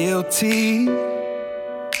was guilty.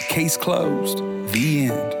 Case closed. The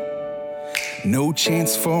end. No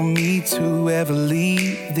chance for me to ever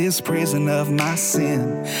leave this prison of my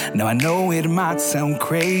sin. Now I know it might sound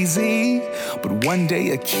crazy, but one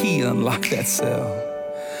day a key unlocked that cell.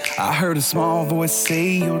 I heard a small voice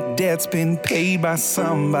say your debt's been paid by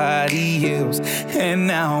somebody else. And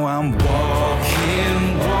now I'm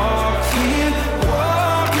walking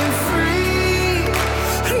free.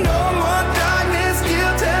 No more darkness,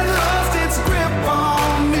 guilt has lost its grip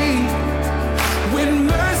on me. When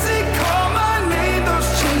mercy called my name, those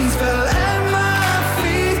chains fell at my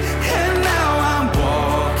feet. And now I'm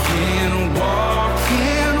walking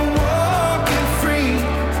free.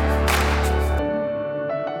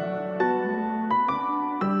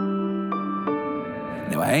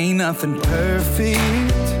 Now I ain't nothing perfect.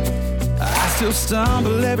 I still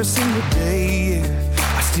stumble every single day.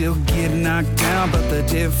 I still get knocked down, but the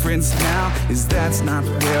difference now is that's not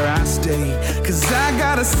where I stay. 'Cause I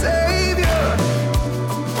got a Savior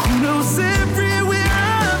who knows everywhere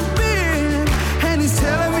I've been, and He's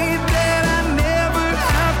telling me that I never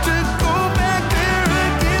have to go back there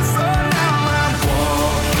again. So now I'm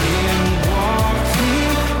walking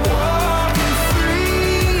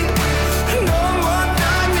free. No more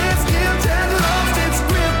darkness, guilt has lost its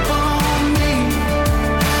grip on me.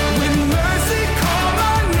 When mercy called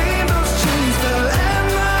my name, those chains fell at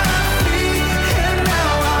my feet. And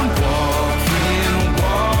now I'm walking free.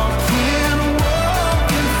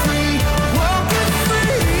 Walking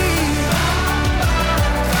free.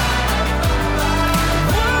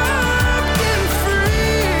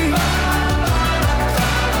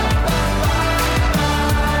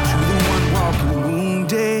 To the one walking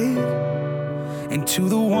wounded, and to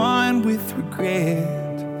the one with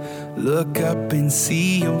regret, look up and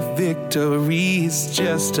see your victory is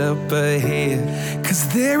just up ahead. 'Cause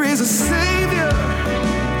there is a Savior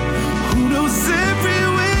who knows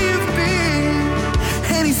everywhere you've been,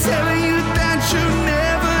 and He's telling you that you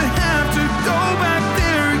never have to go back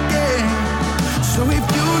there again. So if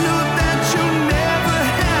you know that you never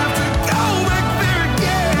have to go back there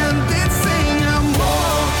again, then sing, I'm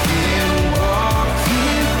walking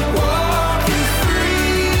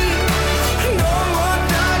free. No more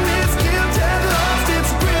darkness, guilt has lost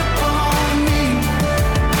its grip on me.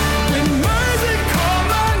 When mercy called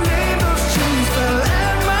my name, those chains fell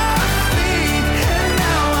at my feet. And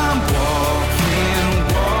now I'm walking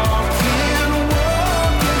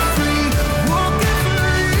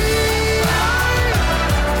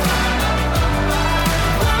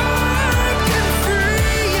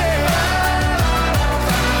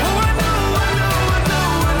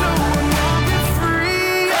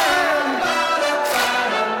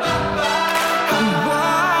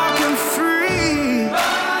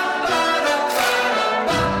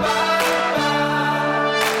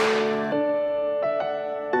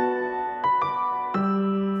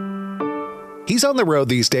He's on the road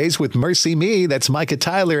these days with Mercy Me. That's Micah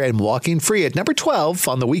Tyler and Walking Free at number 12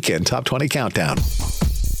 on the Weekend Top 20 Countdown.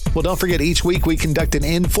 Well, don't forget, each week we conduct an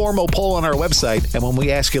informal poll on our website. And when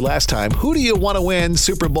we asked you last time, who do you want to win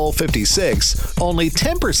Super Bowl 56? Only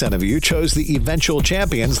 10% of you chose the eventual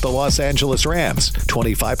champions, the Los Angeles Rams.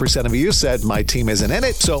 25% of you said, my team isn't in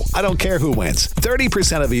it, so I don't care who wins.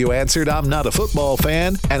 30% of you answered, I'm not a football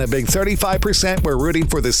fan. And a big 35% were rooting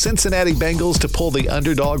for the Cincinnati Bengals to pull the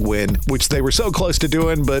underdog win, which they were so close to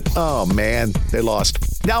doing, but oh man, they lost.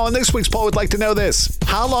 Now, on this week's poll, we'd like to know this.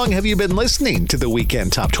 How long have you been listening to the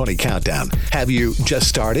Weekend Top 20 Countdown? Have you just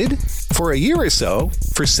started? For a year or so?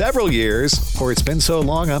 For several years? Or it's been so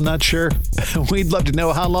long, I'm not sure. We'd love to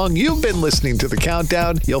know how long you've been listening to the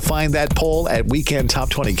countdown. You'll find that poll at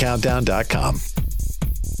weekendtop20countdown.com.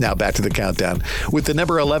 Now back to the countdown. With the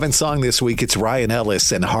number 11 song this week, it's Ryan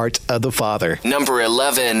Ellis and Heart of the Father. Number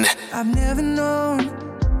 11. I've never known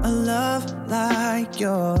a love like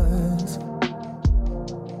yours.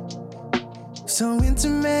 So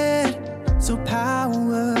intimate, so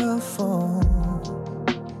powerful.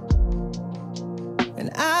 And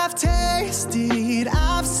I've tasted,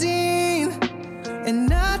 I've seen, and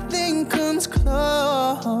nothing comes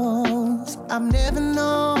close. I've never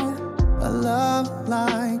known a love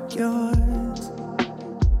like yours.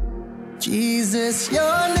 Jesus,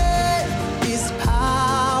 your name is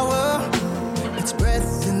power. It's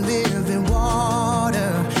breath and living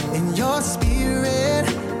water. And your spirit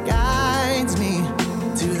guides me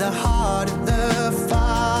to the heart of the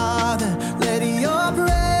Father. Let your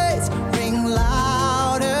praise ring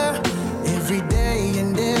louder every day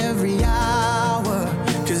and every hour.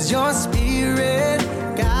 'Cause your spirit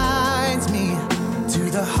guides me to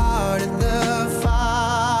the heart of the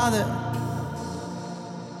Father.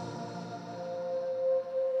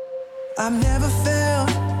 I've never felt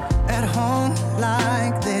at home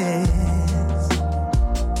like this.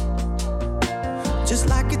 Just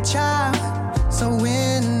like a child, so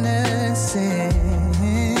innocent.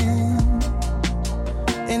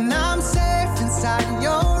 And I'm safe inside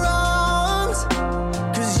your arms,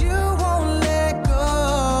 'cause you won't let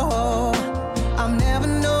go. I've never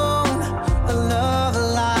known a love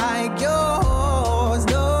like yours,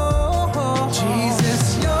 no.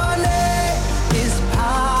 Jesus, your name is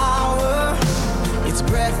power. It's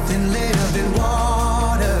breath and living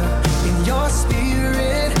water. And your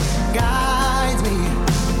spirit guides me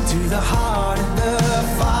to the heart of the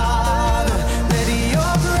Father. Let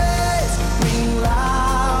your praise ring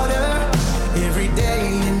louder every day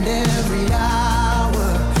and every hour.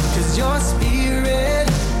 'Cause your spirit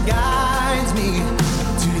guides me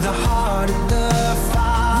to the heart of the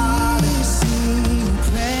Father. We sing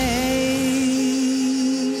praise.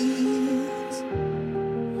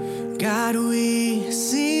 God, we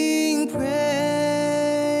sing praise.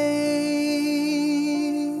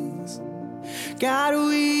 God,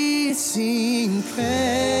 we sing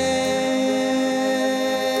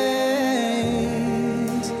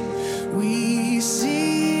praise. We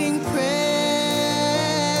sing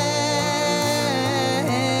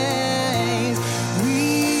praise.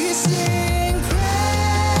 We sing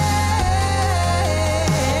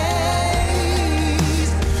praise.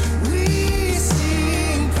 We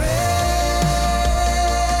sing praise.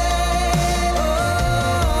 Oh,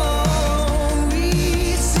 we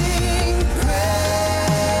sing praise.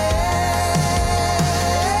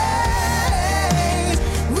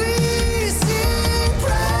 We sing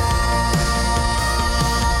praise.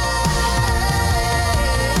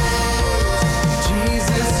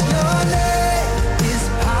 Jesus, your name is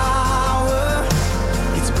power.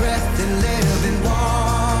 It's breath and living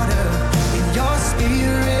water. And your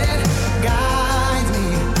spirit guides me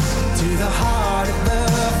to the heart of the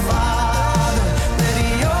Father. Let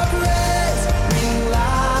your praise ring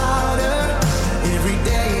louder every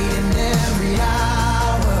day and every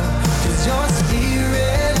hour. 'Cause your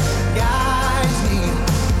spirit guides me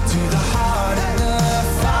to the heart of the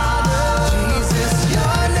Father. Jesus,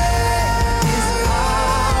 your name is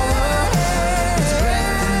power. It's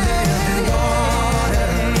breath and living water.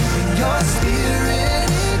 And your spirit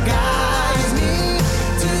guides me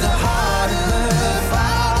to the heart of the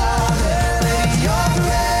Father. Let your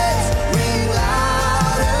praise ring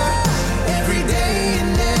louder every day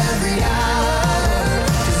and every hour.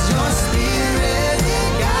 'Cause your spirit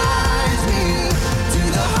guides me to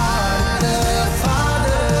the heart of the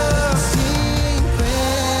Father. Sing praise.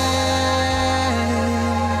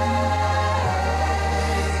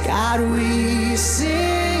 God, we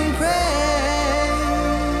sing praise.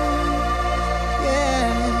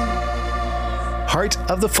 Yeah. Heart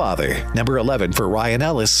of the Father, number 11 for Ryan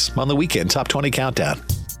Ellis on the Weekend Top 20 Countdown.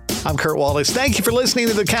 I'm Kurt Wallace. Thank you for listening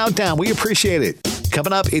to the Countdown. We appreciate it.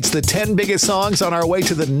 Coming up, it's the 10 biggest songs on our way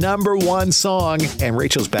to the number one song. And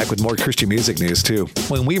Rachel's back with more Christian music news, too,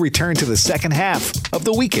 when we return to the second half of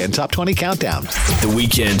the Weekend Top 20 Countdown. The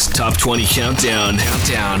Weekend Top 20 Countdown.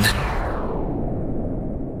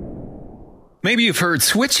 Maybe you've heard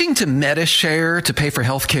switching to MediShare to pay for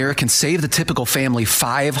healthcare can save the typical family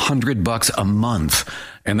 $500 a month.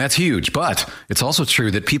 And that's huge. But it's also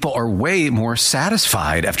true that people are way more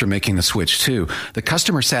satisfied after making the switch, too. The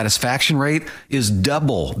customer satisfaction rate is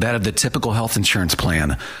double that of the typical health insurance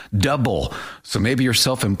plan. Double. So maybe you're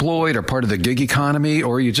self-employed or part of the gig economy,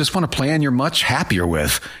 or you just want a plan you're much happier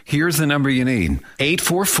with. Here's the number you need.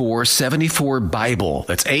 844-74-BIBLE.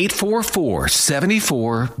 That's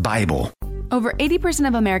 844-74-BIBLE. Over 80%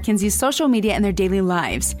 of Americans use social media in their daily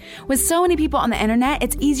lives. With so many people on the internet,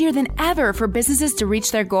 it's easier than ever for businesses to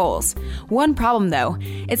reach their goals. One problem, though,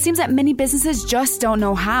 it seems that many businesses just don't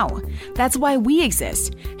know how. That's why we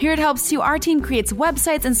exist. Here at Helps You, our team creates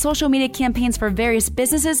websites and social media campaigns for various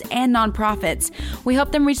businesses and nonprofits. We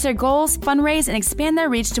help them reach their goals, fundraise, and expand their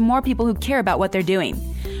reach to more people who care about what they're doing.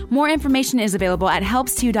 More information is available at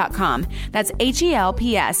helps2.com. That's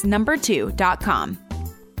HELPS2.com.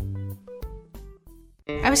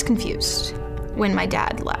 I was confused when my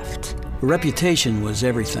dad left. Reputation was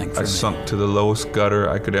everything for me. I sunk to the lowest gutter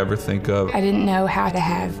I could ever think of. I didn't know how to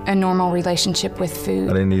have a normal relationship with food.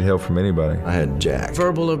 I didn't need help from anybody. I had Jack.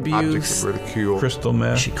 Verbal abuse. Objects of ridicule. Crystal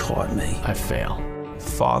meth. She caught me. I fail.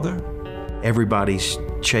 Father. Everybody's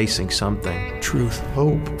chasing something. Truth.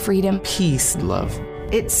 Hope. Freedom. Peace. Love.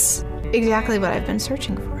 It's exactly what I've been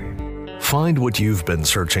searching for. Find what you've been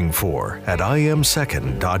searching for at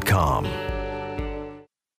IamSecond.com.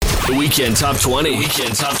 The Weekend Top 20.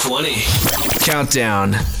 Weekend Top 20.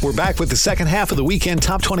 Countdown. We're back with the second half of the Weekend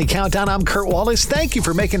Top 20 Countdown. I'm Kurt Wallace. Thank you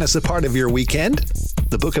for making us a part of your weekend.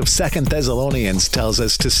 The book of 2 Thessalonians tells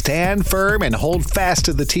us to stand firm and hold fast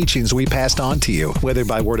to the teachings we passed on to you, whether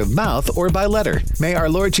by word of mouth or by letter. May our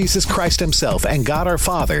Lord Jesus Christ himself and God our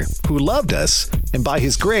Father, who loved us and by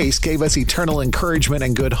his grace gave us eternal encouragement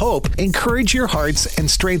and good hope, encourage your hearts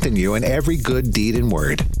and strengthen you in every good deed and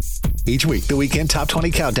word. Each week, the Weekend Top 20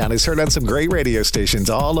 Countdown is heard on some great radio stations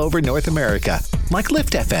all over North America, like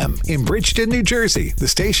Lift FM in Bridgeton, New Jersey, the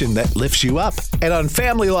station that lifts you up, and on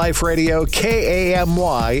Family Life Radio,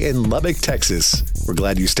 KAMY in Lubbock, Texas. We're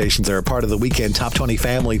glad you stations are a part of the Weekend Top 20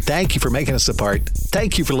 family. Thank you for making us a part.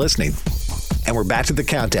 Thank you for listening. And we're back to the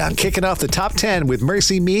countdown, kicking off the top 10 with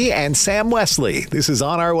Mercy Me and Sam Wesley. This is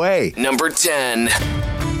On Our Way. Number 10.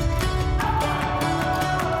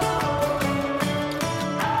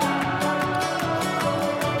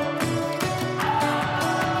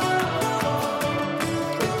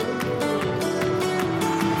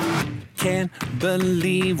 Can't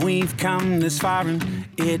believe we've come this far and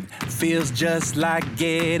it feels just like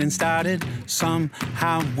getting started.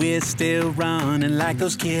 Somehow we're still running like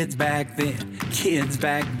those kids back then.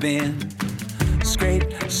 Scrape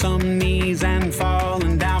some knees and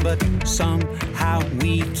falling down, but somehow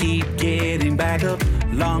we keep getting back up.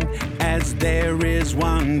 Long as there is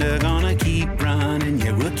wonder, gonna keep running,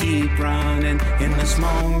 yeah, we'll keep running. In this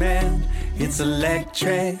moment, it's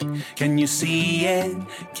electric. Can you see it?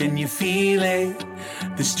 Can you feel it?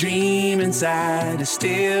 This dream inside is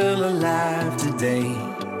still alive today.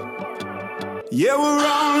 Yeah, we're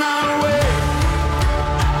on our way.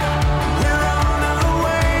 We're on our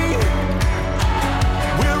way.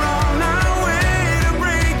 We're on our way to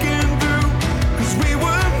breaking through. 'Cause we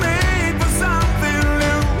were made for something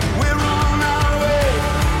new. We're on our way.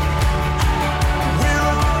 We're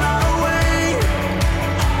on our way.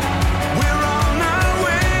 We're on our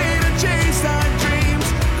way to chase our dreams.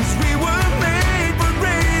 'Cause we were made for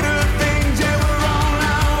greater things. Yeah, we're on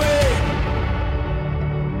our way.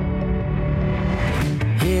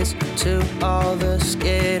 Here's to all the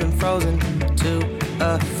scared and frozen, too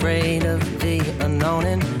afraid of the unknown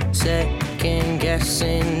and second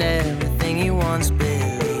guessing everything you once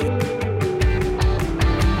believed.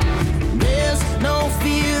 There's no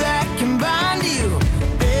fear that can bind you.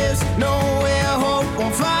 There's nowhere hope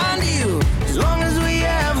won't find you. As long as we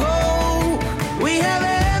have hope, we have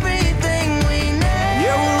everything we need.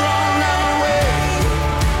 Yeah, we're on our way.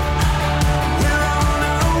 We're on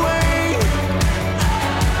our way.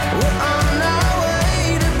 We're on our way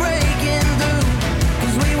to breaking through.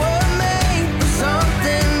 'Cause we were made for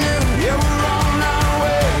something new. Yeah, we're on our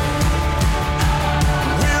way.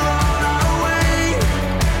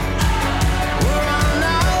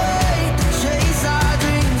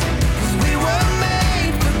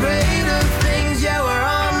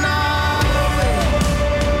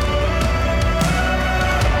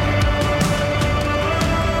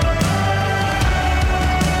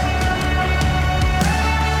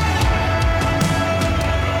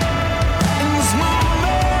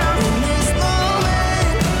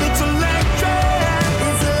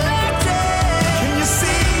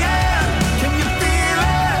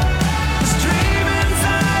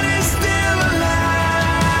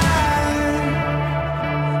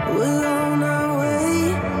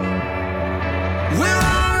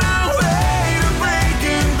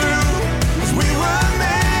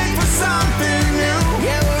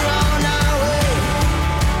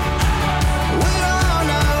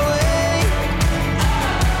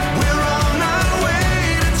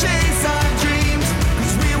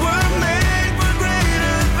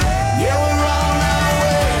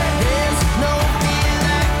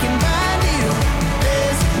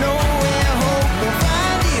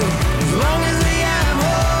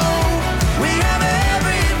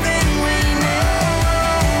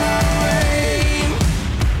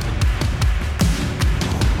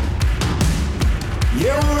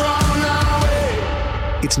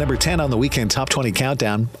 It's number 10 on the Weekend Top 20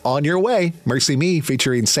 Countdown. On your way, Mercy Me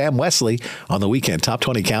featuring Sam Wesley on the Weekend Top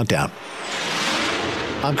 20 Countdown.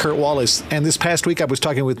 I'm Kurt Wallace, and this past week I was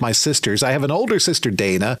talking with my sisters. I have an older sister,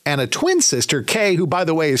 Dana, and a twin sister, Kay, who, by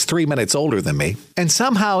the way, is 3 minutes older than me. And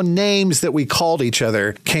somehow names that we called each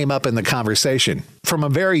other came up in the conversation. From a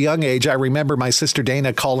very young age, I remember my sister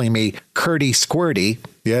Dana calling me Curdy Squirty.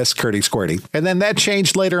 Yes, Curdy Squirty. And then that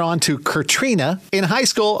changed later on to Katrina. In high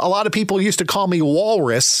school, a lot of people used to call me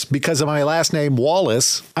Walrus because of my last name,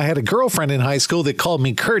 Wallace. I had a girlfriend in high school that called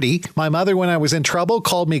me Curdy. My mother, when I was in trouble,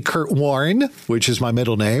 called me Kurt Warren, which is my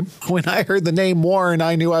middle name. When I heard the name Warren,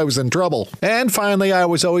 I knew I was in trouble. And finally, I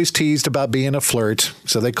was always teased about being a flirt,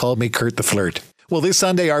 so they called me Kurt the Flirt. Well, this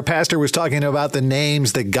Sunday, our pastor was talking about the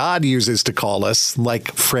names that God uses to call us,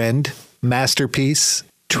 like friend, masterpiece,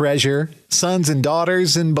 treasure, sons and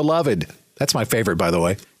daughters, and beloved. That's my favorite, by the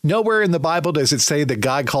way. Nowhere in the Bible does it say that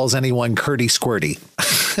God calls anyone Curdy Squirty.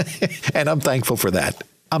 And I'm thankful for that.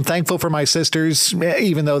 I'm thankful for my sisters,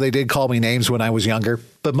 even though they did call me names when I was younger.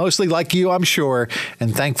 But mostly like you, I'm sure,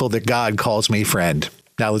 and thankful that God calls me friend.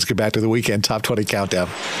 Now let's get back to the Weekend Top 20 Countdown.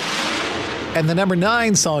 And the number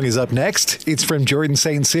 9 song is up next. It's from Jordan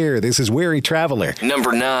St. Cyr. This is Weary Traveler.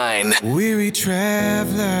 Number 9. Weary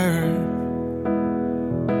traveler,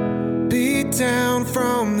 beat down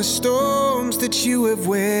from the storms that you have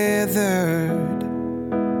weathered.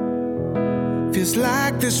 Feels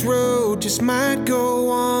like this road just might go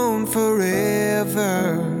on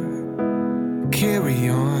forever. Carry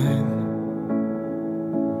on.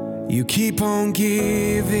 You keep on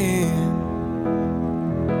giving.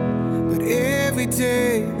 But every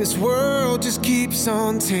day, this world just keeps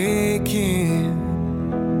on taking.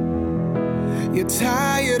 Your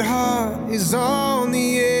tired heart is on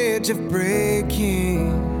the edge of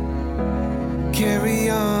breaking. Carry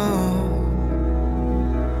on.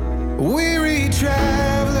 Weary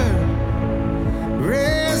traveler,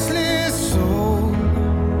 restless soul.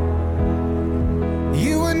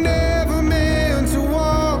 You were never meant to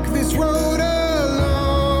walk this road alone.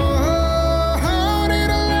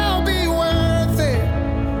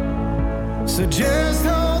 So just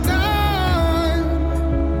hold on,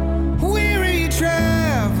 weary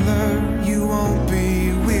traveler, you won't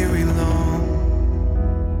be weary long.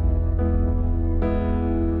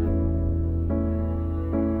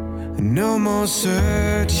 No more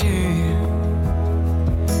searching,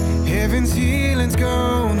 heaven's healing's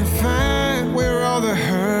gonna find where all the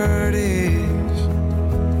hurt is.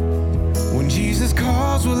 When Jesus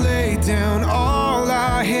calls, we'll lay down all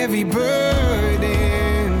our heavy burdens.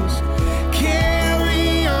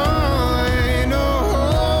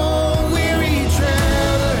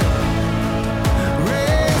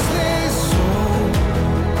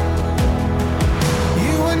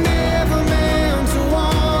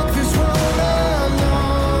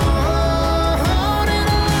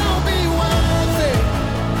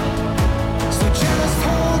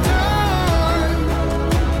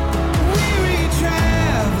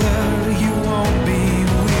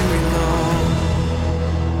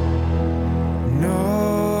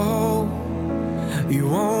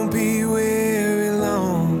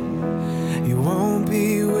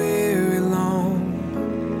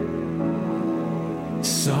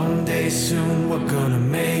 Soon we're gonna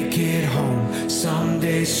make it home.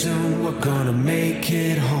 Someday soon we're gonna make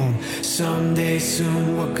it home. Someday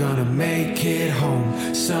soon we're gonna make it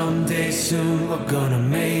home. Someday soon we're gonna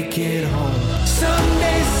make it home.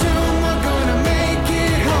 Someday soon we're gonna make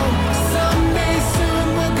it home.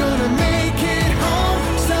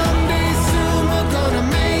 Someday soon we're gonna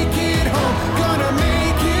make it home. Gonna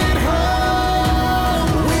make it home.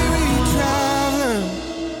 Weary traveler,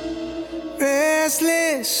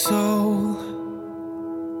 restless soul.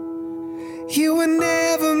 You were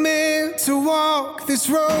never meant to walk this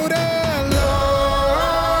road alone.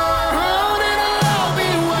 It'll all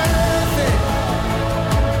be worth it.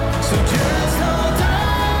 So just hold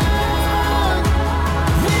on,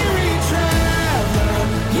 weary traveler.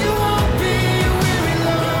 You won't be weary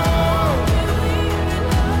long.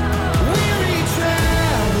 Weary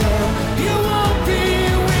traveler, you won't be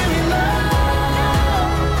weary long.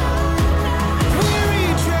 Weary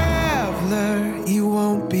traveler, you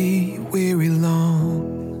won't be weary long.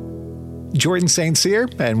 Jordan St. Cyr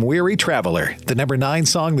and Weary Traveler, the number 9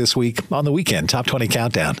 song this week on the Weekend Top 20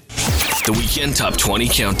 Countdown. The Weekend Top 20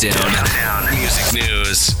 Countdown. Music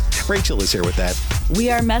news. Rachel is here with that. We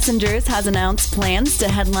Are Messengers has announced plans to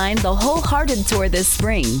headline the Wholehearted Tour this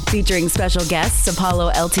spring, featuring special guests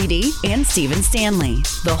Apollo LTD and Stephen Stanley.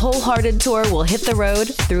 The Wholehearted Tour will hit the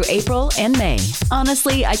road through April and May.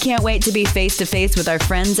 Honestly, I can't wait to be face-to-face with our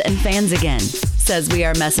friends and fans again. says We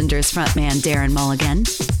Are Messengers frontman Darren Mulligan.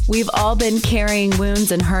 We've all been carrying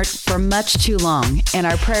wounds and hurt for much too long, and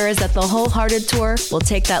our prayer is that the Wholehearted Tour will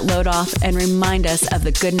take that load off and remind us of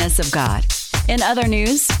the goodness of God. In other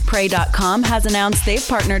news, Pray.com has announced they've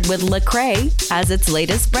partnered with Lecrae as its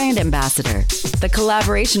latest brand ambassador. The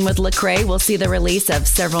collaboration with Lecrae will see the release of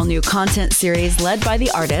several new content series led by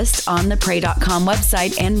the artist on the Pray.com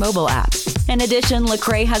website and mobile app. In addition,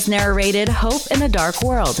 Lecrae has narrated Hope in a Dark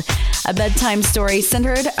World, a bedtime story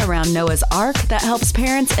centered around Noah's Ark that helps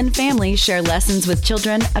parents and families share lessons with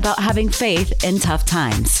children about having faith in tough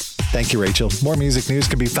times. Thank you, Rachel. More music news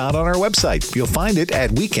can be found on our website. You'll find it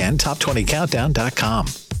at weekendtop20countdown.com.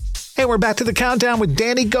 And we're back to the countdown with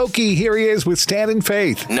Danny Goki. Here he is with Stand in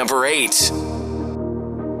Faith. Number 8.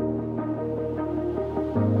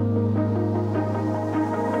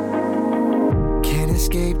 Can't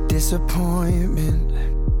escape disappointment,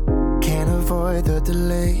 can't avoid the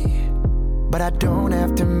delay, but I don't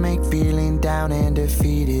have to make feeling down and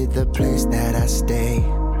defeated the place that I stay.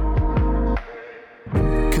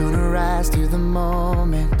 Gonna rise through the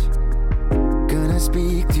moment, gonna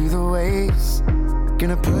speak through the waves,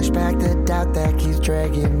 gonna push back the doubt that keeps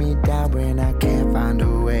dragging me down when I can't find a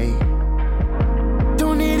way.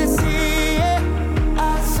 Don't need to see it,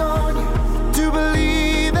 eyes on you, to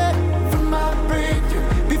believe it, for my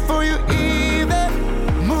breakthrough, before you even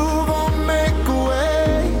move on, make a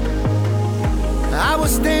way. I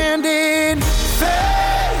was standing faith,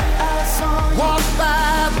 eyes on you, walk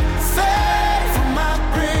by faith.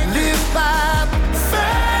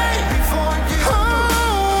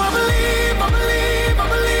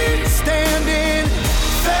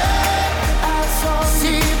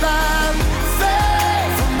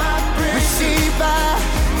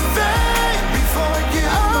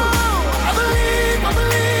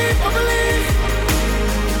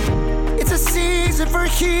 For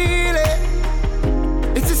healing,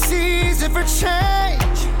 it's a season for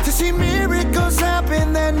change, to see miracles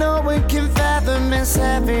happen that no one can fathom as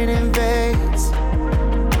heaven invades.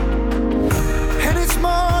 And it's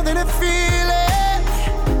more than a feeling,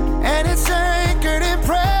 and it's anchored in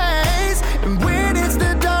praise. And when it's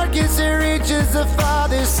the darkest, it reaches the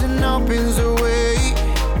farthest and opens a way.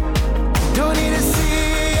 Don't need to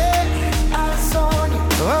see it, eyes on you,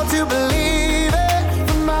 well, to believe it,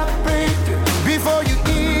 for my breakthrough, before you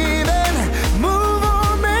even move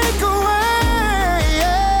on, make a way.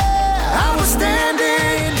 Yeah. I was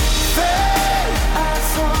standing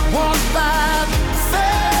faith, walk by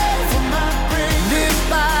faith, for my break, live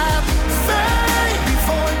by faith,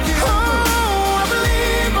 before you. Oh, I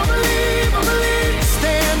believe,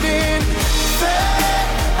 standing faith,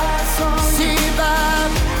 see by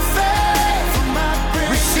faith, for my break,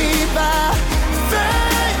 receive by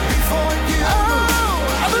faith, before you. Oh,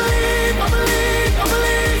 I believe.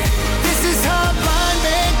 This is how blind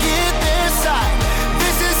men get their sight.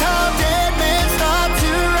 This is how dead men start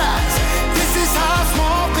to rise. This is how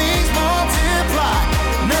small things multiply.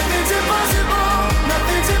 Nothing's impossible,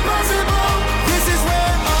 nothing's impossible. This is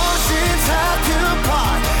where oceans have to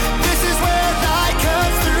part. This is where light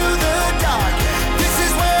comes through the dark. This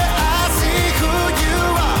is where I see who you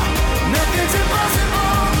are. Nothing's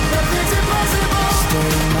impossible, nothing's impossible.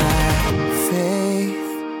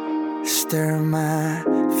 Stir my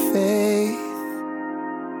faith.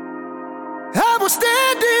 I was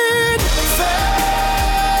standing faith,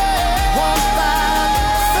 walk by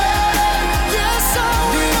faith, yes I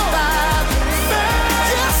will, by faith,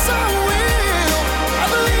 yes I will. I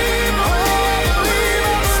believe,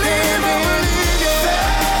 standing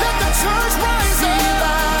faith. Let the church rise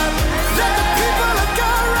up, let the people of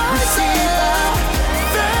God rise up.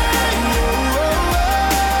 Faith,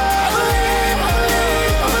 I believe.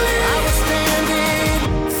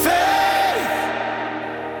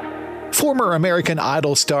 Former American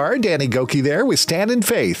Idol star Danny Goki there with Stand in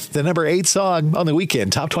Faith, the number 8 song on the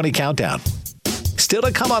Weekend Top 20 Countdown. Still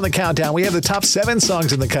to come on the countdown, we have the top 7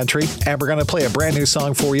 songs in the country, and we're going to play a brand new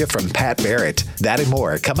song for you from Pat Barrett. That and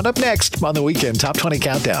more coming up next on the Weekend Top 20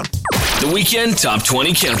 Countdown. The Weekend Top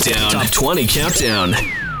 20 Countdown. Top 20 Countdown.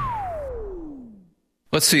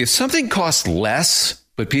 Let's see, if something costs less,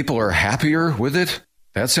 but people are happier with it,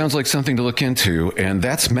 that sounds like something to look into, and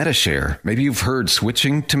that's Metashare. Maybe you've heard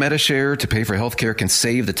switching to Metashare to pay for healthcare can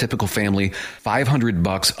save the typical family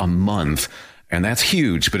 $500 a month. And that's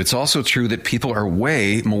huge, but it's also true that people are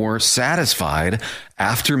way more satisfied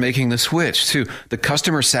after making the switch, too. The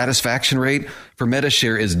customer satisfaction rate for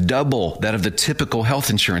Metashare is double that of the typical health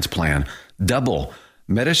insurance plan. Double.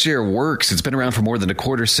 Medishare works. It's been around for more than a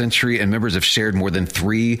quarter century, and members have shared more than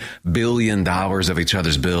 $3 billion of each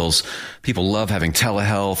other's bills. People love having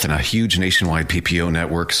telehealth and a huge nationwide PPO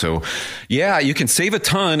network. So, yeah, you can save a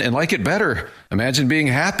ton and like it better. Imagine being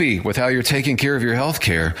happy with how you're taking care of your health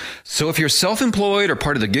care. So if you're self-employed or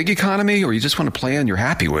part of the gig economy, or you just want a plan you're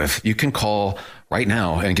happy with, you can call right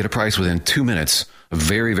now and get a price within 2 minutes. A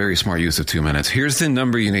very, very smart use of 2 minutes. Here's the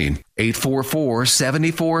number you need.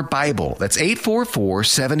 844-74-BIBLE. That's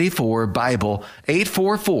 844-74-BIBLE.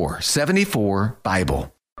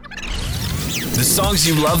 844-74-BIBLE. The songs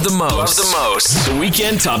you love the most. The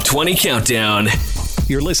Weekend Top 20 Countdown.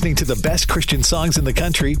 You're listening to the best Christian songs in the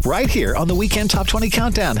country right here on the Weekend Top 20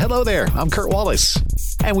 Countdown. Hello there. I'm Kurt Wallace.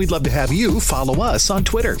 And we'd love to have you follow us on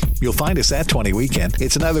Twitter. You'll find us at 20 Weekend.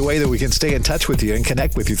 It's another way that we can stay in touch with you and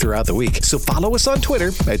connect with you throughout the week. So follow us on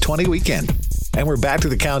Twitter at 20 Weekend. And we're back to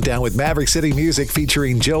the countdown with Maverick City Music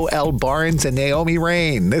featuring Joe L. Barnes and Naomi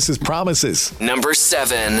Rain. This is Promises. Number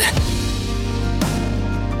 7.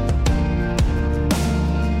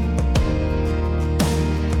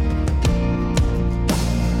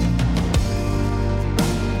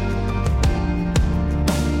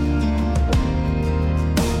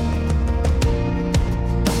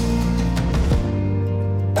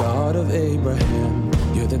 Abraham,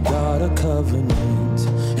 you're the God of covenant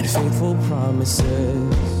and faithful promises.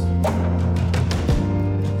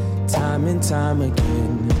 Time and time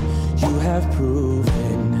again, you have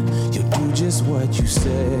proven you'll do just what you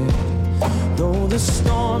said. Though the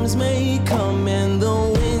storms may come and the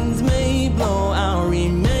winds may blow, I'll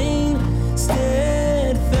remain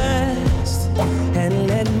steadfast and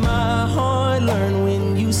let my heart learn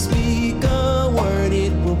when you speak a word,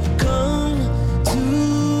 it will come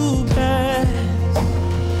to pass.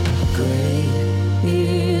 Great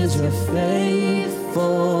is your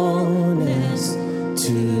faithfulness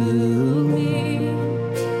to me.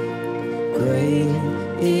 Great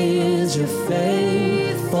is your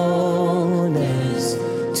faithfulness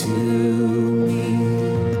to me.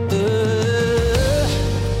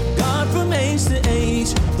 God from age to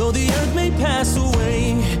age, though the earth may pass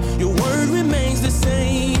away, your word remains the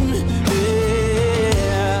same.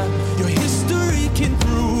 Yeah, your history can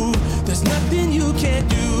prove there's nothing you can't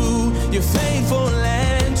do. You're faithful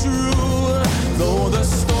and true. Though the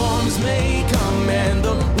storms may come and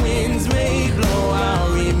the winds may blow,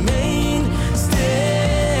 I'll remain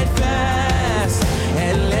steadfast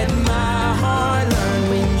and let my heart learn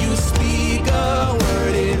when you speak a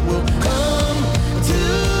word, it will come to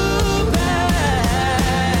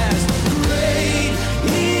pass. Great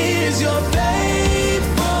is your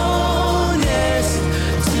faithfulness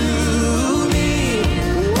to me.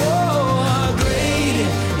 Oh, great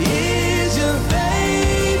is your faithfulness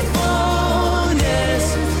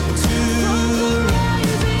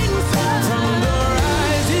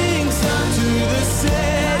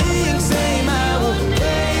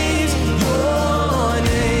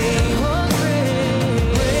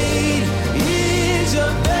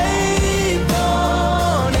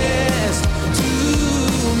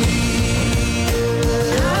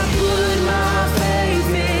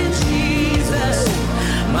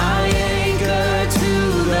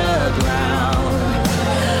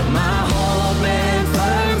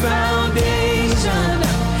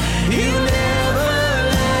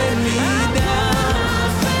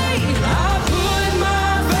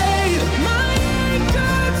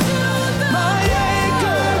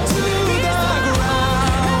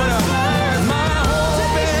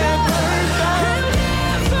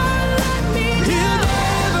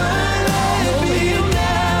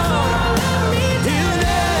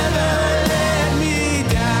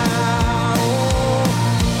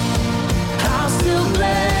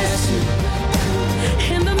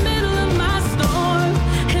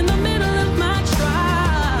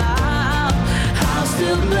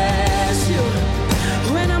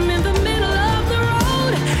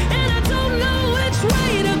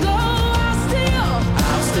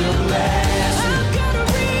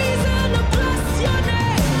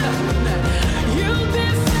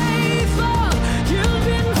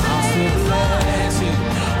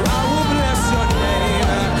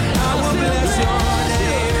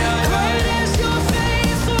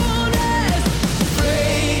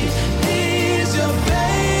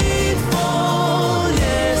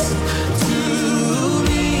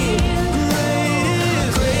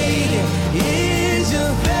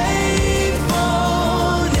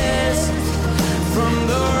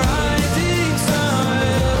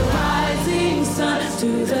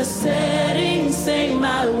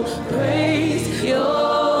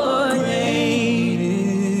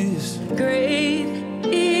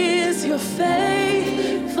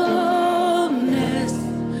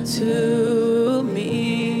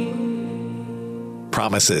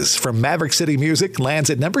Promises from Maverick City Music lands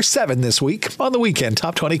at number 7 this week on the Weekend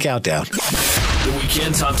Top 20 Countdown. The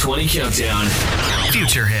Weekend Top 20 Countdown.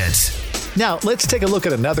 Future hits. Now, let's take a look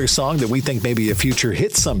at another song that we think may be a future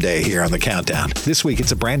hit someday here on the Countdown. This week,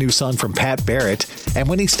 it's a brand new song from Pat Barrett. And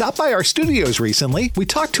when he stopped by our studios recently, we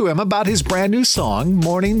talked to him about his brand new song,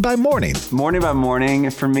 Morning by Morning. Morning by Morning,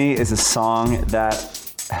 for me, is a song that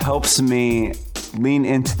helps me lean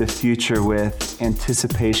into the future with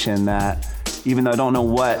anticipation that even though I don't know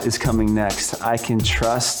what is coming next, I can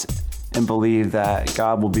trust and believe that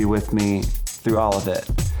God will be with me through all of it.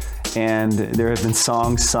 And there have been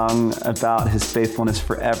songs sung about his faithfulness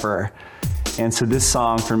forever. And so this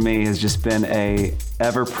song for me has just been a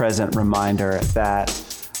ever-present reminder that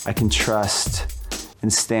I can trust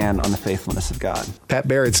and stand on the faithfulness of God. Pat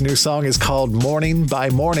Barrett's new song is called Morning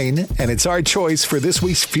by Morning, and it's our choice for this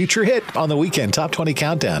week's future hit on the Weekend Top 20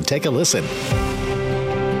 Countdown. Take a listen.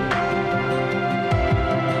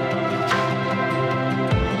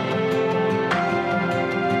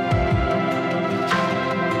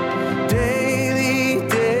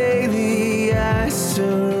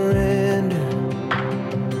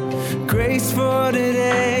 Grace for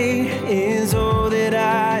today is all that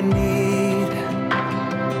I need.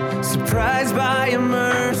 Surprised by a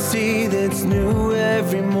mercy that's new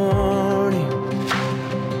every morning.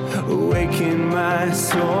 Awaken my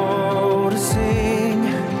soul to sing.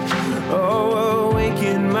 Oh,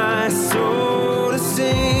 awaken my soul to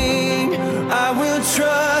sing. I will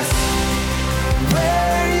trust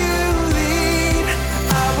where you lead.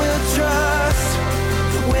 I will trust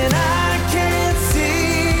when I can't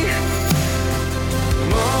see.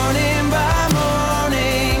 Morning by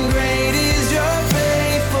morning, great is your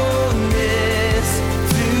faithfulness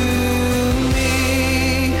to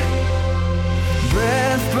me.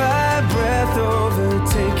 Breath by breath,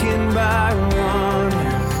 overtaken by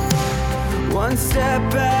one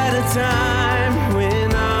step at a time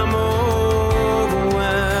when I'm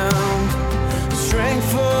overwhelmed.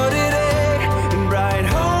 Strength for today and bright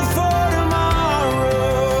hope for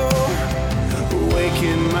tomorrow.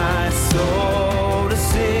 Awaken my soul to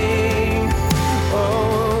sing.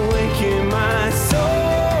 Oh, awaken my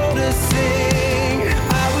soul to sing.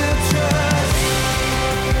 I will trust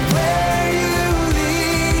where you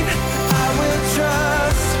lead. I will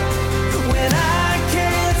trust when I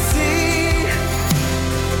can't see.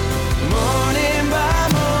 Morning by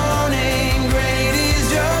morning, great is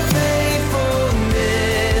your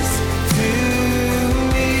faithfulness to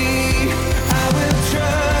me. I will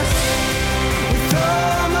trust with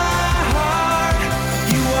all my heart.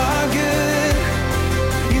 You are good,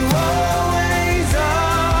 you always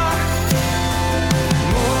are.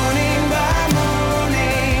 Morning by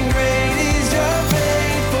morning, great is your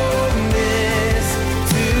faithfulness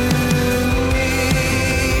to me.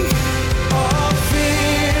 All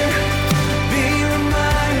fear, be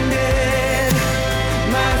reminded,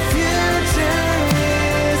 my future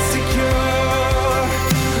is secure.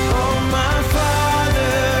 Oh, my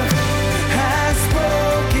Father has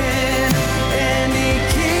spoken, and He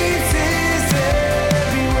keeps His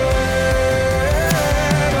every word.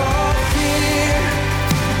 All fear,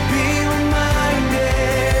 be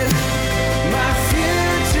reminded, my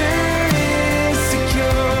future is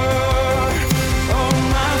secure. Oh,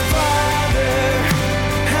 my Father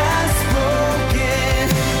has spoken,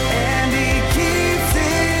 and He keeps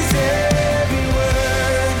His every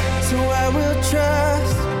word. So I will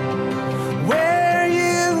trust where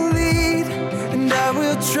you lead, and I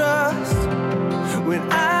will trust when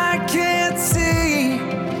I can't see.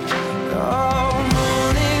 Oh,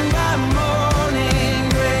 morning by morning,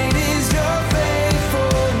 great is your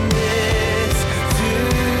faithfulness to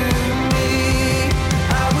me.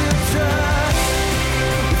 I will trust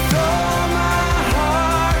with all my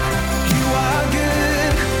heart. You are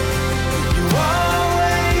good, you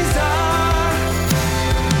always are.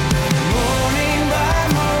 Morning by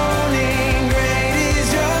morning, great is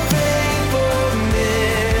your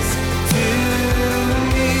faithfulness to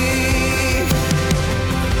me.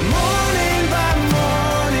 Morning by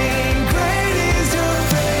morning, great is your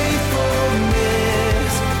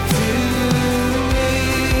faithfulness to me.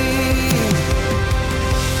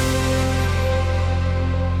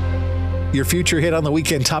 Your future hit on the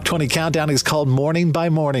Weekend Top 20 Countdown is called Morning by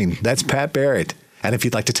Morning. That's Pat Barrett. And if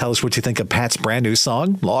you'd like to tell us what you think of Pat's brand new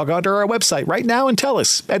song, log on to our website right now and tell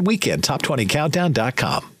us at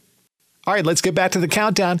weekendtop20countdown.com. All right, let's get back to the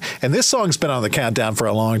countdown. And this song's been on the countdown for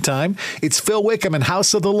a long time. It's Phil Wickham and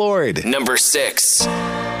House of the Lord. Number 6.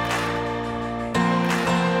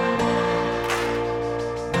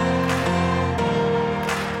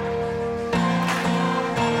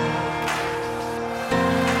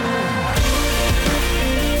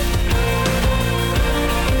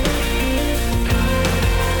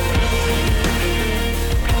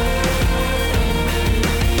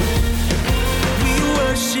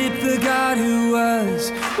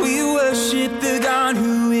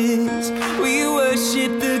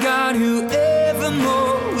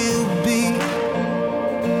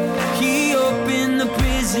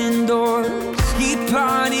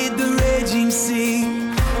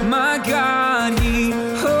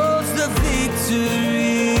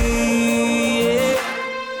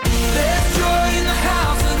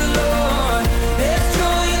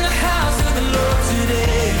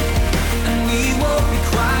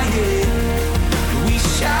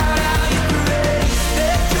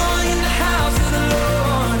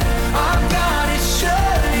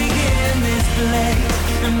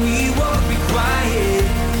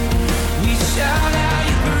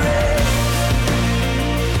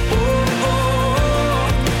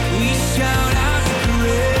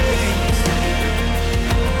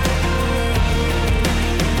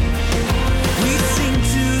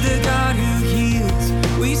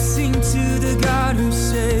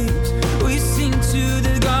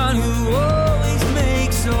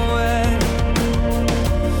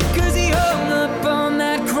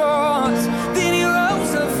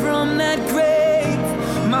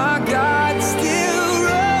 God's still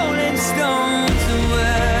rolling stones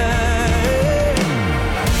away.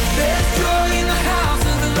 There's joy in the house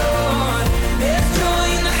of the Lord. There's joy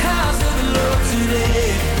in the house of the Lord today.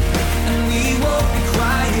 And we won't be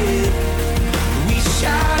quiet. We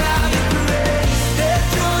shout out your praise. There's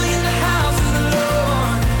joy in the house of the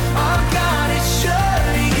Lord. Our God is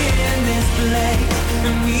surely in this place.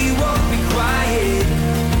 And we won't be quiet.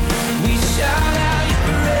 We shout out your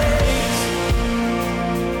praise.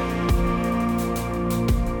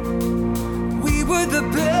 We were the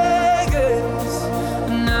beggars,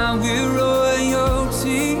 now we're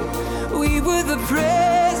royalty. We were the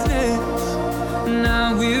prisoners,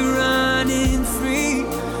 now we're running free.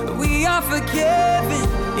 We are forgiven,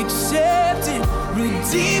 accepted,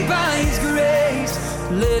 redeemed by His grace.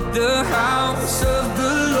 Let the house of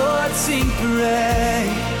the Lord sing praise.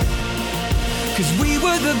 'Cause we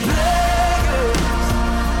were the beggars,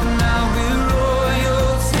 now we're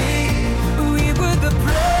royalty. We were the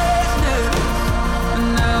prisoners,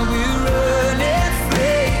 now we're running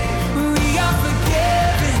free. We are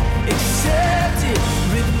forgiven, accepted,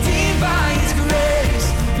 redeemed by His grace.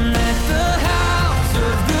 Let the house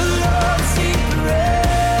of the Lord sing praise.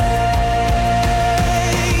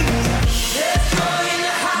 There's joy in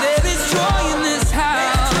the house. There is joy in this house.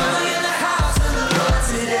 There's joy in the house of the Lord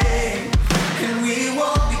today. And we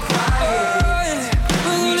won't be quiet.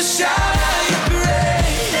 We're gonna shout out your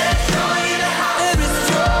praise. There's joy in the house. There is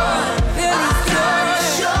joy. There is joy.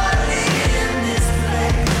 Surely in this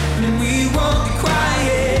place. And we won't be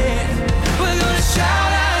quiet. We're gonna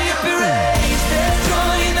shout out your praise. There's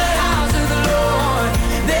joy in the house of the Lord.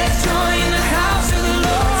 There's joy in the house of the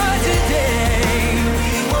Lord today.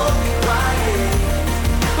 We won't be quiet.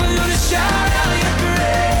 We're gonna shout out your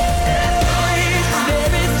praise.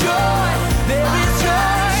 There is joy. There is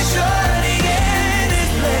joy. Surely in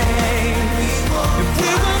this place. We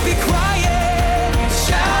won't be quiet.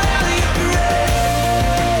 Shout out your praise.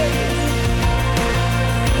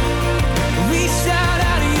 We shout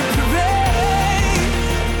out your praise.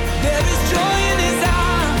 There is joy in this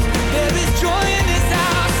house. There is joy in this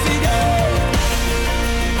house today.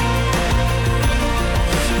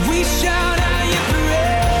 We shout out your praise.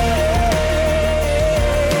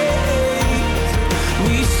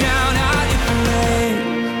 We shout out your praise.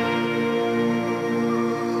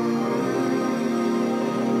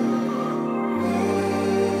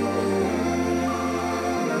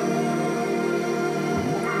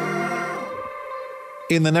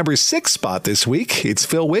 In the number 6 spot this week, it's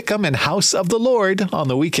Phil Wickham and House of the Lord on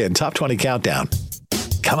the Weekend Top 20 Countdown.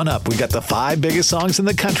 Coming up, we got the 5 biggest songs in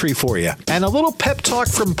the country for you. And a little pep talk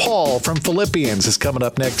from Paul from Philippians is coming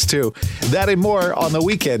up next, too. That and more on the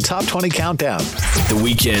Weekend Top 20 Countdown. The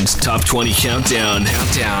Weekend Top 20 Countdown.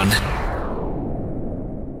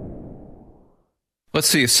 Let's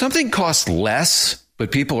see, if something costs less,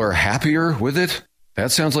 but people are happier with it, that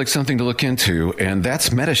sounds like something to look into, and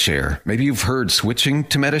that's MediShare. Maybe you've heard switching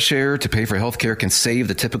to MediShare to pay for healthcare can save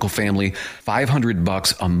the typical family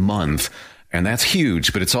 $500 a month. And that's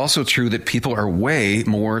huge, but it's also true that people are way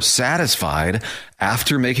more satisfied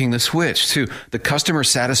after making the switch, too. The customer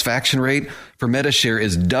satisfaction rate for MediShare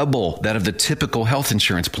is double that of the typical health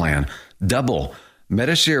insurance plan. Double.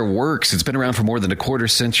 MediShare works. It's been around for more than a quarter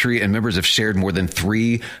century, and members have shared more than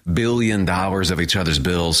 $3 billion of each other's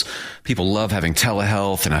bills. People love having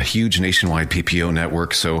telehealth and a huge nationwide PPO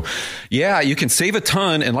network. So, yeah, you can save a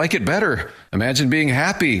ton and like it better. Imagine being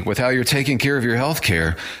happy with how you're taking care of your health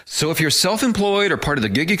care. So if you're self-employed or part of the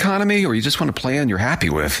gig economy, or you just want a plan you're happy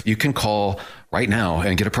with, you can call right now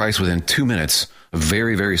and get a price within 2 minutes. A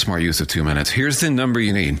very, very smart use of 2 minutes. Here's the number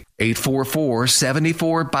you need.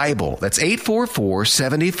 844-74-BIBLE. That's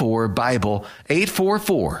 844-74-BIBLE.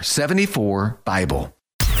 844-74-BIBLE.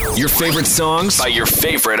 Your favorite songs by your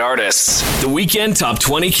favorite artists. The Weekend Top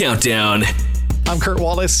 20 Countdown. I'm Kurt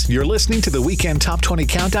Wallace. You're listening to the Weekend Top 20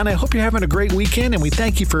 Countdown. I hope you're having a great weekend, and we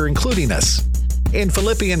thank you for including us. In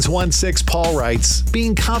Philippians 1:6, Paul writes,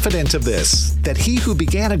 being confident of this, that he who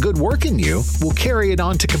began a good work in you will carry it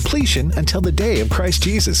on to completion until the day of Christ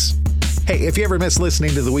Jesus. Hey, if you ever miss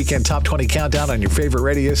listening to the Weekend Top 20 Countdown on your favorite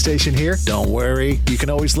radio station here, don't worry. You can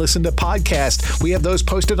always listen to podcasts. We have those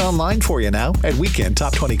posted online for you now at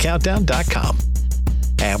weekendtop20countdown.com.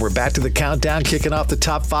 And we're back to the countdown, kicking off the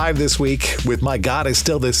top 5 this week with My God Is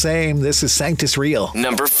Still the Same. This is Sanctus Real.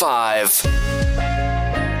 Number 5.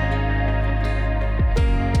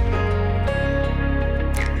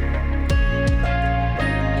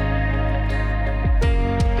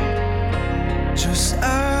 Just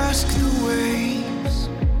ask the waves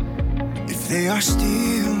if they are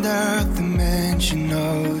stilled at the mention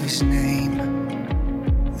of his name.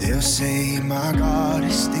 They'll say, my God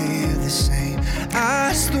is still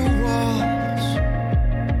past the walls,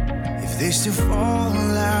 if they still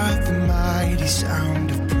fall out the mighty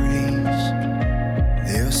sound of praise,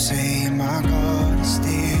 they'll say my God is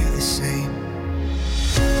still the same.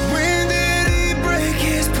 When did he break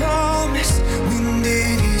his promise? When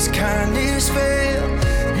did his kindness fail?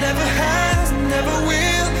 Never has, never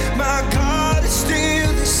will. My God is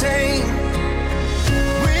still the same.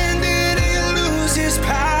 When did he lose his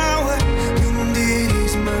power? When did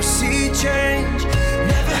his mercy change?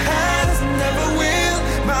 Never has, never will.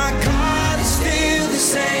 My God is still the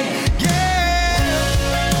same. Yeah.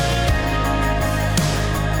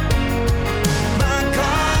 My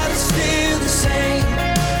God is still the same.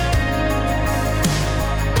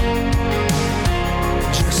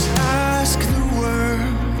 Just ask the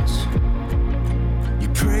words you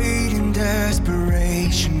prayed in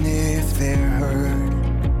desperation if they're heard.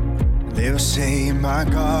 They'll say my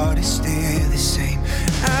God is still the same.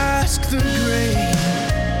 Ask the grave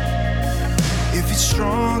if it's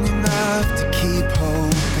strong enough to keep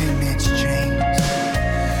hope in its chains.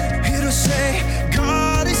 It'll say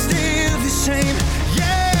God is still the same.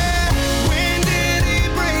 Yeah. When did he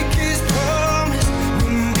break his promise?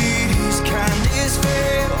 When did his kindness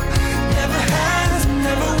fail? Never has,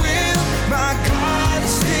 never will. My God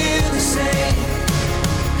is still the same.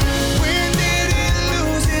 When did he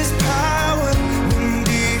lose his power? When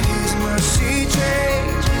did his mercy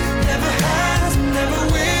change? Never has, never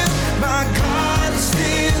will. My God is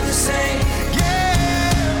still the same.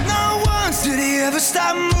 Yeah. Not once did he ever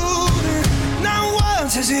stop moving. Not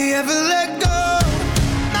once has he ever let go.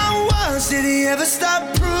 Not once did he ever stop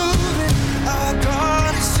proving our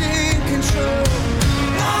God is in control.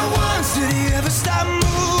 Not once did he ever stop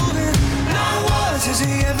moving. Not once has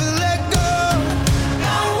he ever let go.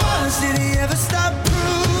 Not once did he ever stop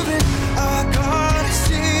proving our God is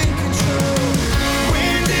in control.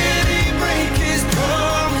 When did he break his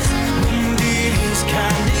promise? When did his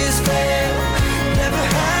kindness fail? Never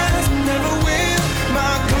has, never will.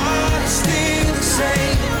 My God is still the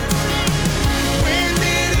same. When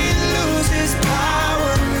did he lose his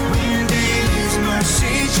power? When did his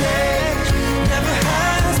mercy change? Never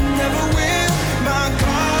has, never will. My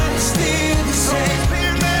God is still the same.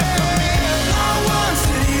 Not once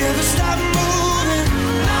did he ever stop moving.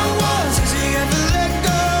 Not once has he ever let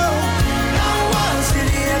go. Not once did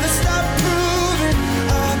he ever stop proving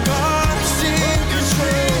our God is in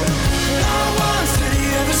control. Not once did he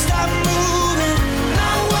ever stop moving.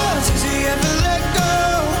 Not once has he ever let go.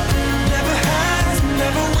 Never has,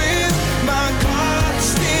 never will. My God is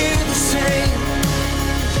still the same.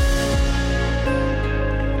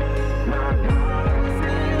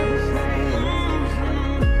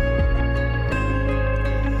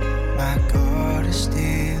 My God is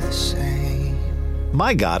still the same.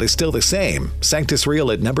 My God is still the same. Sanctus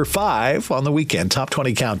Real at number 5 on the Weekend Top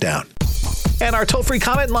 20 Countdown. And our toll-free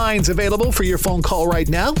comment line's available for your phone call right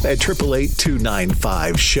now at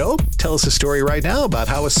 888-295-SHOW. Tell us a story right now about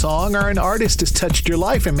how a song or an artist has touched your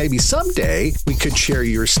life, and maybe someday we could share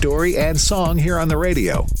your story and song here on the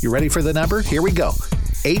radio. You ready for the number? Here we go.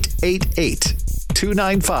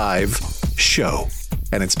 888-295-SHOW.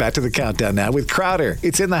 And it's back to the countdown now with Crowder.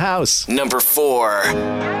 It's in the house. Number 4.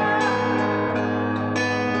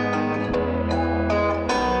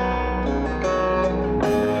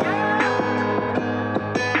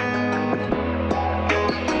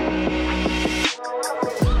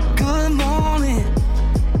 Good morning.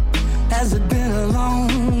 Has it been a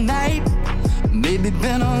long night? Maybe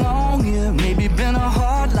been a long year, maybe been a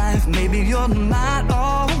hard life, maybe you're not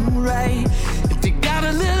alright. If you got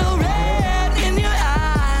a little red in your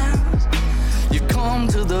eyes, you come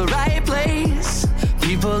to the right place.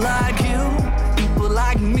 People like you, people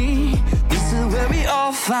like me, this is where we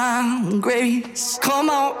all find grace. Come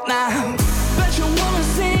on now, bet you wanna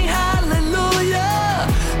sing hallelujah,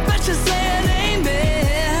 bet you're saying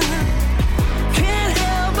amen. Can't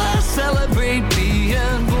help but celebrate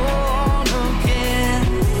being born again.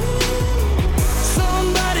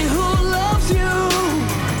 Somebody who loves you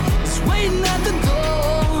is waiting at the door.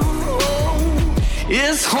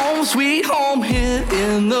 It's home sweet home here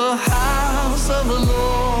in the house of the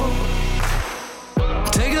Lord.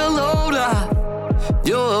 Take a load up,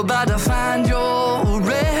 you're about to find your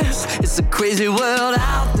rest. It's a crazy world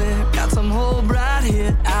out there, got some hope right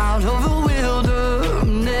here out of the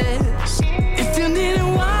wilderness. If you need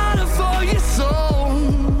water for your soul,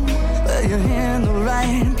 well, you're in the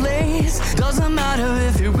right place. Doesn't matter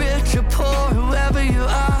if you're rich or poor, whoever you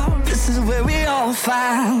are, this is where we all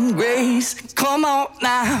find grace. Come on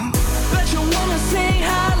now, bet you wanna sing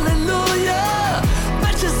hallelujah,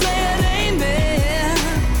 bet you're saying amen.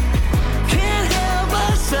 Can't help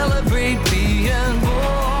but celebrate being born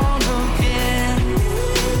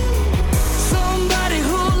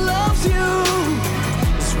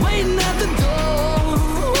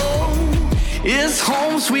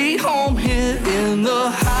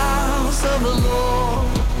of the Lord.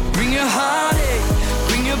 Bring your heartache,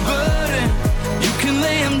 bring your burden. You can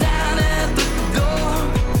lay him down at the door.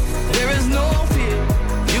 There is no fear,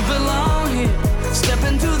 you belong here. Step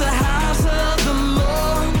into the house of the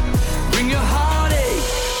Lord. Bring your heartache,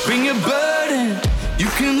 bring your burden. You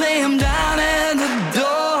can lay him down at the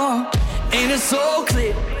door. Ain't it so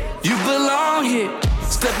clear? You belong here.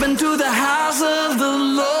 Step into the house of the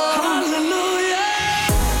Lord. Hallelujah.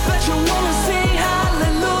 Bet you wanna sing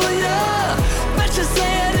hallelujah. Bet you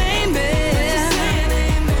say it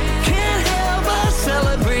amen. Can't help but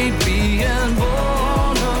celebrate being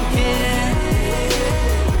born again.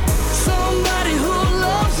 Somebody who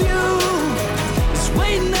loves you is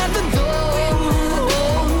waiting at the door.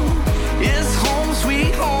 It's home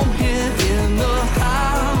sweet home here in the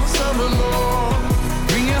house of the Lord.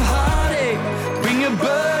 Bring your heartache, bring your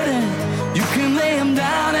burden. You can lay him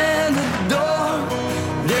down at the door.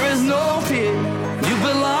 There is no fear, you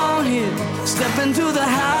belong here. Step into the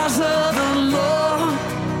house of the Lord.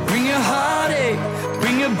 Bring your heartache,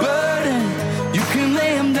 bring your burden. You can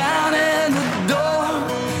lay him down at the door.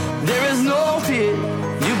 There is no fear,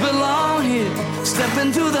 you belong here. Step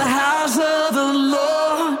into the house of the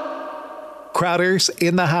Lord. Crowders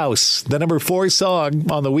in the House, the number 4 song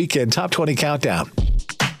on the Weekend Top 20 Countdown.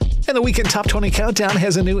 And the Weekend Top 20 Countdown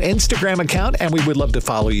has a new Instagram account, and we would love to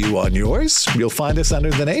follow you on yours. You'll find us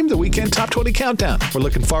under the name The Weekend Top 20 Countdown. We're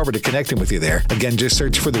looking forward to connecting with you there. Again, just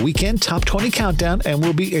search for The Weekend Top 20 Countdown, and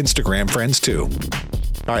we'll be Instagram friends too.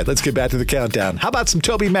 All right, let's get back to the countdown. How about some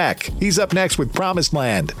Toby Mac? He's up next with Promised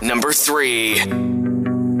Land. Number 3.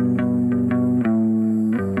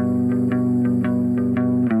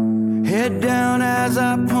 Head down as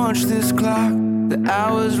I punch this clock. The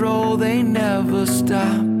hours roll, they never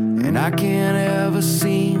stop. And I can't ever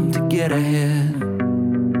seem to get ahead.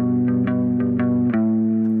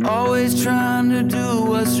 Always trying to do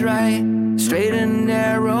what's right. Straight and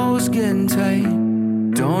narrow's getting tight.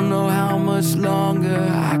 Don't know how much longer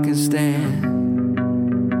I can stand.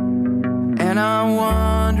 And I'm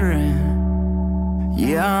wondering,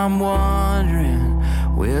 yeah, I'm wondering,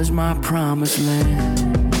 where's my promised land?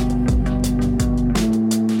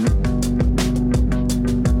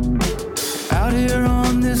 Out here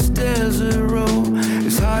on this desert road,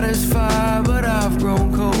 it's hot as fire, but I've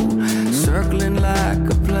grown cold. Circling like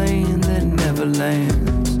a plane that never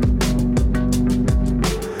lands.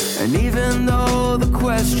 And even though the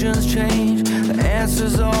questions change, the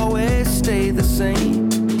answers always stay the same.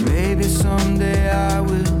 Maybe someday I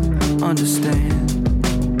will understand.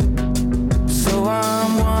 So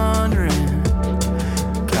I'm wondering,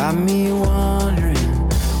 got me wondering,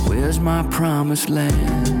 where's my promised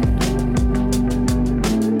land?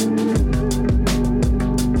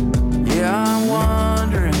 I'm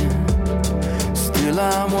wondering, still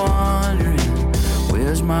I'm wondering,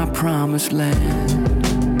 where's my promised land?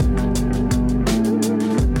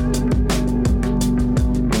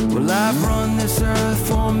 Well, I've run this earth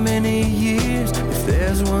for many years. If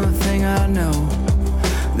there's one thing I know,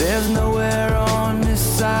 there's nowhere on this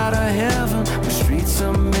side of heaven where streets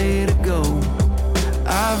are made to go.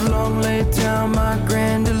 I've long laid down my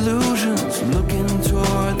grand illusions, looking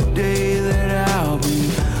toward the day that I'll be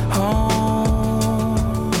home.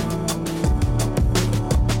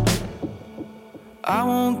 I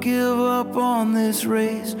won't give up on this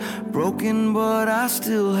race. Broken, but I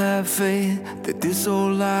still have faith that this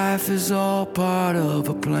old life is all part of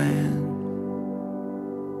a plan.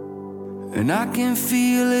 And I can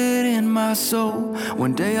feel it in my soul.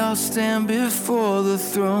 One day I'll stand before the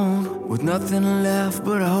throne with nothing left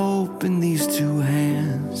but hope in these two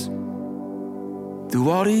hands. Through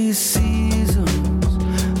all these seasons,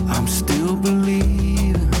 I'm still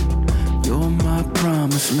believing you're my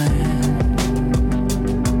promised land.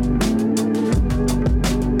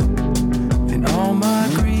 In all my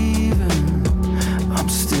grieving, I'm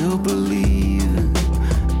still believing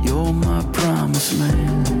you're my promised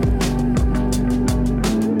land.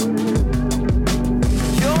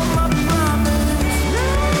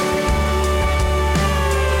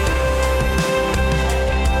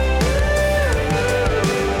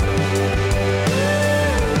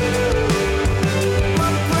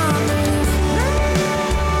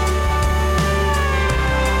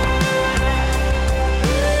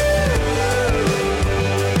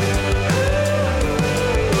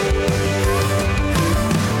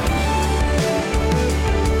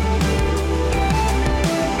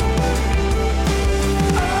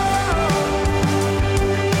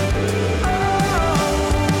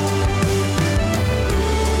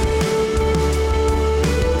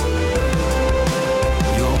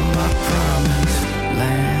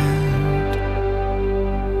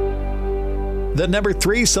 number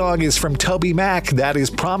 3 song is from Toby Mac. That is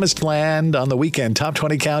Promised Land on the Weekend Top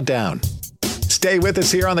 20 Countdown. Stay with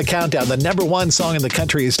us here on the countdown. The number 1 song in the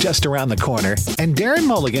country is just around the corner. And Darren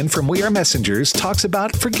Mulligan from We Are Messengers talks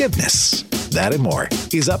about forgiveness. That and more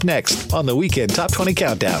is up next on the Weekend Top 20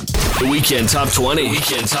 Countdown. The Weekend Top 20.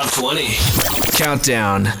 Weekend Top 20.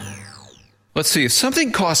 Countdown. Let's see. If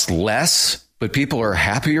something costs less, but people are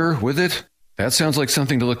happier with it, that sounds like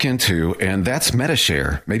something to look into, and that's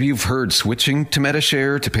Metashare. Maybe you've heard switching to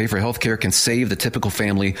Metashare to pay for healthcare can save the typical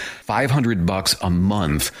family $500 a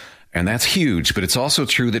month. And that's huge, but it's also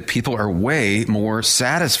true that people are way more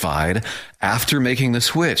satisfied after making the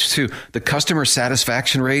switch, too. The customer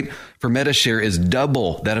satisfaction rate for Metashare is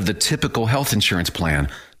double that of the typical health insurance plan.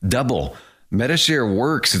 Double. Metashare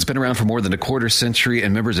works. It's been around for more than a quarter century,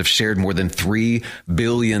 and members have shared more than $3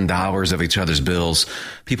 billion of each other's bills.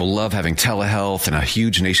 People love having telehealth and a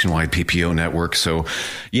huge nationwide PPO network. So,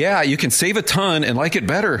 yeah, you can save a ton and like it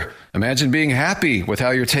better. Imagine being happy with how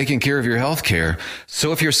you're taking care of your health care.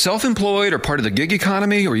 So if you're self-employed or part of the gig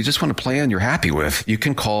economy, or you just want a plan you're happy with, you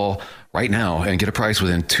can call right now and get a price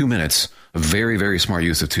within 2 minutes. A very, very smart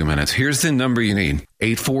use of 2 minutes. Here's the number you need.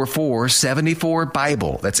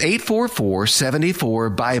 844-74-BIBLE. That's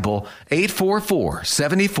 844-74-BIBLE.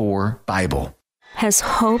 844-74-BIBLE. Has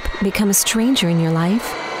hope become a stranger in your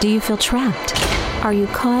life? Do you feel trapped? Are you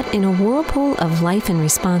caught in a whirlpool of life and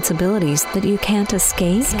responsibilities that you can't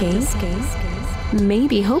escape?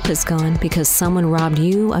 Maybe hope is gone because someone robbed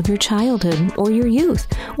you of your childhood or your youth.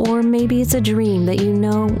 Or maybe it's a dream that you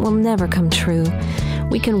know will never come true.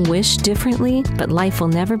 We can wish differently, but life will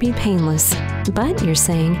never be painless. But you're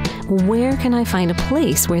saying, where can I find a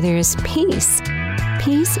place where there is peace?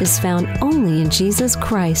 Peace is found only in Jesus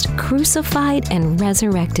Christ, crucified and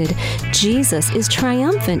resurrected. Jesus is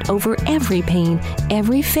triumphant over every pain,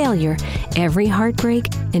 every failure, every heartbreak,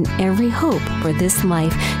 and every hope for this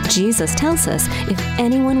life. Jesus tells us, if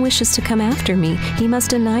anyone wishes to come after me, he must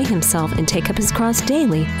deny himself and take up his cross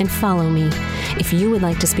daily and follow me. If you would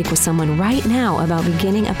like to speak with someone right now about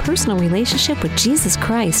beginning a personal relationship with Jesus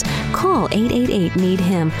Christ, call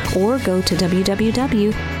 888-NEED-HIM or go to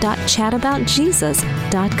www.chataboutjesus.com.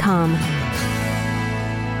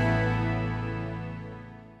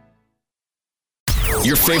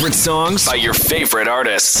 Your favorite songs by your favorite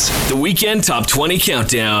artists. The Weekend Top 20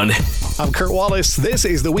 Countdown. I'm Kurt Wallace. This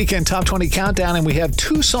is the Weekend Top 20 Countdown, and we have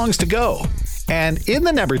 2 songs to go. And in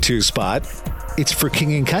the number 2 spot, it's for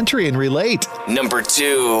King and Country and Relate. Number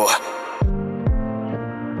 2.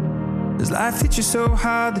 Does life hit you so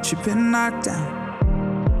hard that you've been knocked down?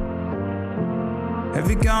 Have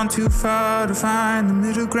you gone too far to find the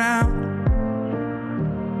middle ground?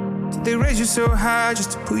 Did they raise you so high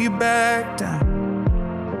just to pull you back down?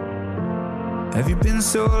 Have you been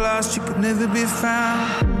so lost you could never be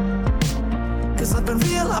found? 'Cause I've been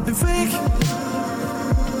real, I've been fake.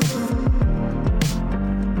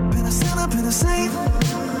 Been a sinner, been a saint.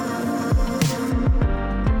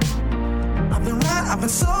 I've been right, I've been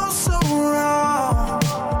so wrong.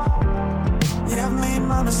 Yeah, I've made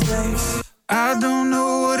my mistakes. I don't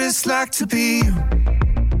know what it's like to be you.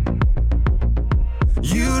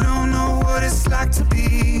 You don't know what it's like to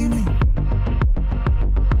be me.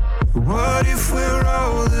 What if we're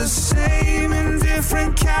all the same in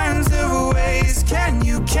different kinds of ways? Can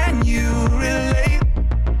you relate?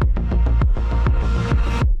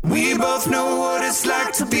 We both know what it's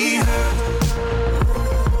like to be hurt.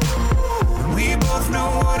 We both know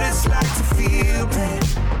what it's like to feel pain.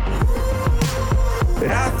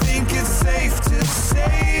 But I think it's safe to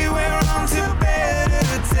say we're on to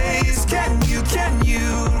better days. Can you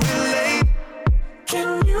relate?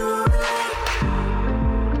 Can you relate?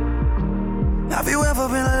 Have you ever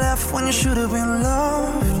been left when you should have been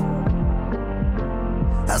loved?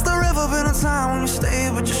 Has there ever been a time when you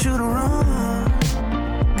stayed but you should have run?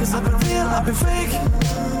 'Cause I've been real, I've been fake.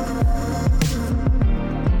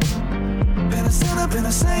 Been a sinner, been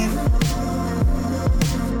a saint.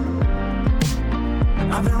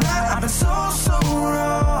 I've been right, I've been so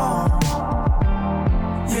wrong.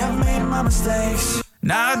 Yeah, I've made my mistakes.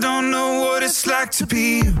 Now I don't know what it's like to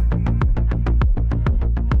be you.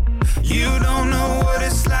 You don't know what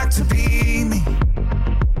it's like to be me.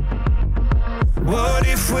 What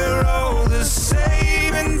if we're all the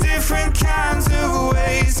same in different kinds of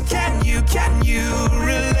ways? Can you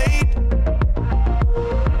relate?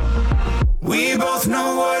 We both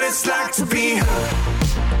know what it's like to be hurt.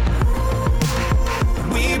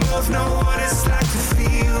 We both know what it's like to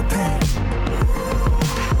feel pain.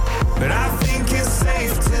 But I think it's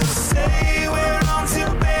safe to say we're on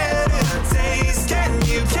to better days. Can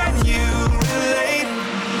you relate?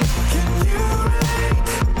 Can you relate?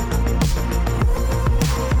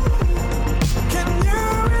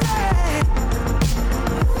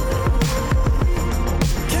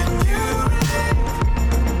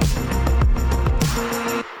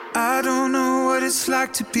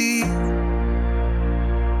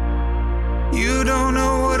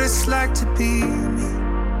 it's like to be me.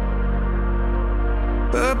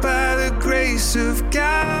 But by the grace of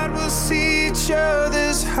God, we'll see each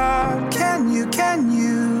other's heart. Can you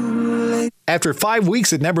relate? After 5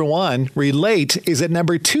 weeks at number 1, Relate is at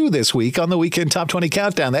number 2 this week on the Weekend Top 20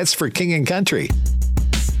 Countdown. That's for King and Country.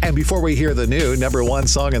 And before we hear the new number 1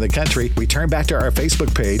 song in the country, we turn back to our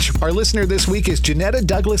Facebook page. Our listener this week is Janetta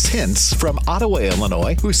Douglas Hintz from Ottawa,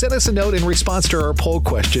 Illinois, who sent us a note in response to our poll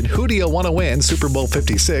question, who do you want to win Super Bowl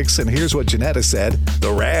 56? And here's what Janetta said: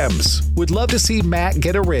 the Rams. Would love to see Matt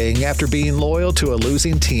get a ring after being loyal to a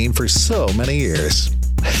losing team for so many years.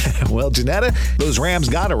 Well, Janetta, those Rams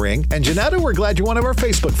got a ring. And Janetta, we're glad you're one of our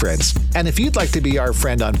Facebook friends. And if you'd like to be our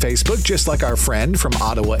friend on Facebook, just like our friend from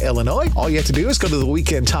Ottawa, Illinois, all you have to do is go to the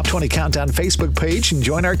Weekend Top 20 Countdown Facebook page and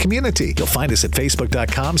join our community. You'll find us at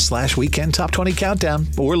facebook.com/Weekend Top 20 Countdown,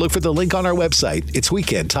 or look for the link on our website. It's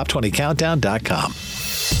weekendtop20countdown.com.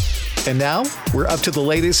 And now we're up to the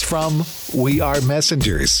latest from We Are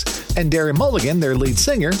Messengers. And Darren Mulligan, their lead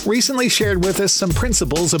singer, recently shared with us some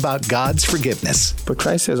principles about God's forgiveness. But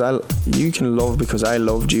Christ says, you can love because I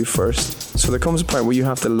loved you first. So there comes a point where you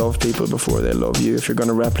have to love people before they love you if you're going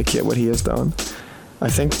to replicate what he has done. I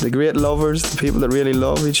think the great lovers, the people that really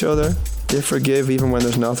love each other, they forgive even when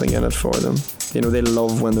there's nothing in it for them. You know, they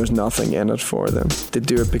love when there's nothing in it for them. They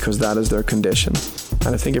do it because that is their condition.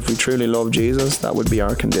 And I think if we truly love Jesus, that would be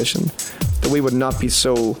our condition. That we would not be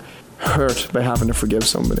so hurt by having to forgive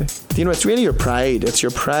somebody. You know, it's really your pride. It's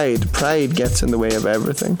your pride. Pride gets in the way of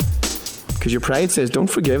everything. Because your pride says, don't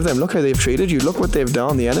forgive them. Look how they've treated you. Look what they've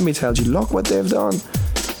done. The enemy tells you, look what they've done.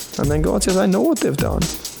 And then God says, I know what they've done.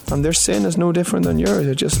 And their sin is no different than yours.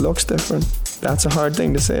 It just looks different. That's a hard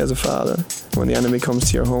thing to say as a father when the enemy comes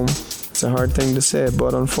to your home. It's a hard thing to say,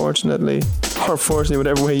 but unfortunately, or fortunately,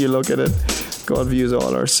 whatever way you look at it, God views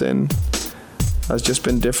all our sin as just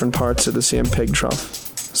been different parts of the same pig trough.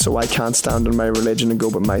 So I can't stand on my religion and go,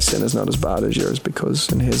 but my sin is not as bad as yours, because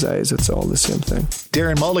in his eyes, it's all the same thing.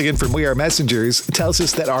 Darren Mulligan from We Are Messengers tells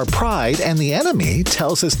us that our pride and the enemy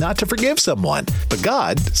tells us not to forgive someone, but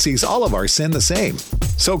God sees all of our sin the same.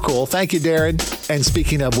 So cool. Thank you, Darren. And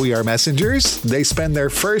speaking of We Are Messengers, they spend their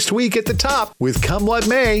first week at the top with Come What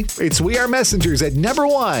May. It's We Are Messengers at number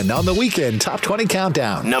 1 on the Weekend Top 20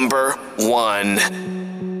 Countdown. Number 1.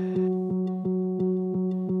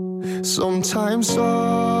 Sometimes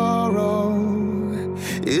sorrow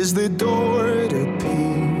is the door to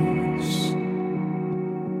peace.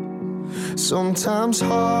 Sometimes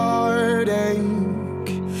heartache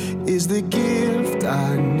is the gift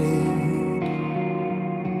I need.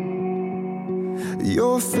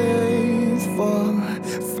 You're faithful,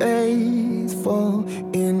 faithful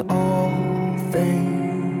in all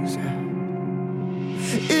things.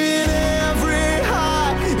 In every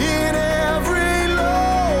high, in every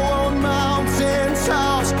low, on mountain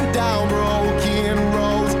tops, down broken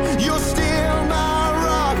roads, you're still my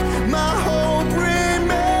rock, my hope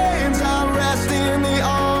remains. I rest in the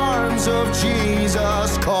arms of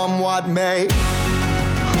Jesus, come what may.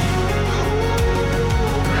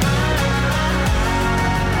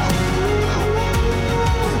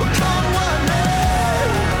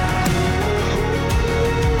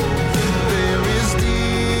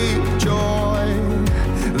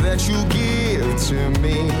 You give to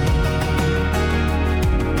me,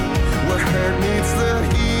 where hurt meets the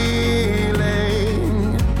healing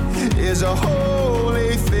is a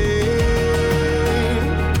holy thing.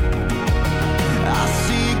 I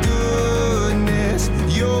see goodness,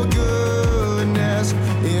 your goodness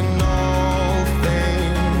in all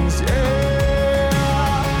things.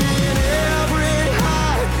 Yeah. In every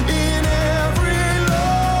high, in every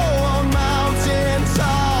low, on mountain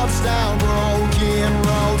tops, down broken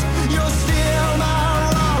roads.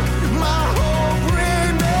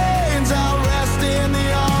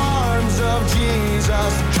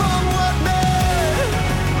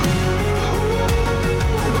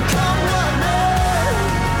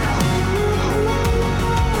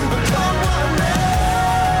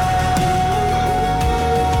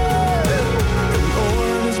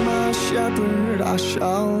 I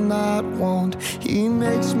shall not want. He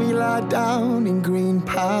makes me lie down in green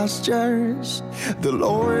pastures. The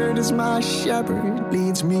Lord is my shepherd,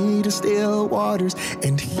 leads me to still waters,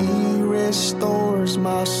 and he restores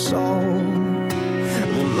my soul.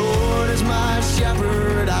 The Lord is my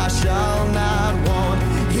shepherd, I shall not want.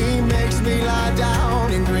 He makes me lie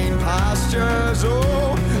down in green pastures.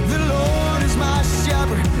 Oh, the Lord is my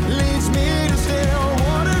shepherd, leads me to still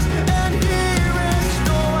waters, and he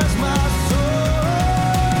restores my soul.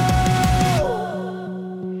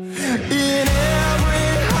 In every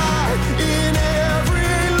high, in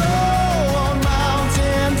every low, on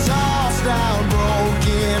mountain tops, down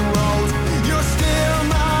broken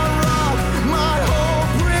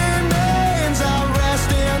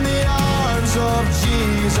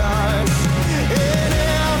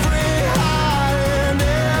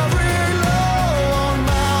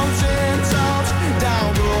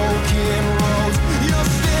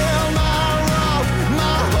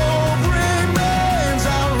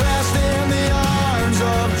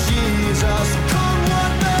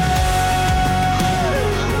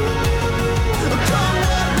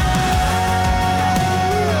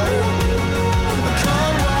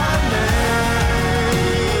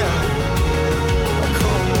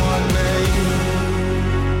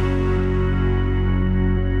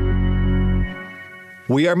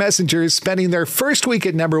We Are Messengers spending their first week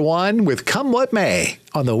at number 1 with Come What May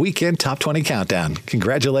on the Weekend Top 20 Countdown.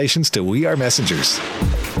 Congratulations to We Are Messengers.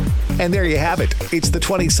 And there you have it. It's the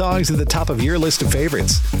 20 songs at the top of your list of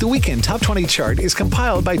favorites. The Weekend Top 20 chart is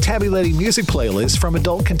compiled by tabulating music playlists from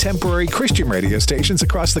adult contemporary Christian radio stations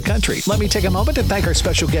across the country. Let me take a moment to thank our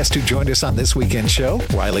special guests who joined us on this weekend's show: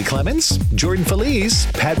 Riley Clemens, Jordan Feliz,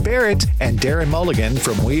 Pat Barrett, and Darren Mulligan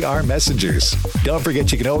from We Are Messengers. Don't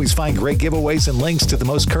forget, you can always find great giveaways and links to the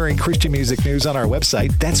most current Christian music news on our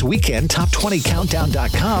website. That's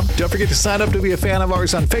weekendtop20countdown.com. Don't forget to sign up to be a fan of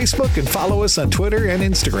ours on Facebook and follow us on Twitter and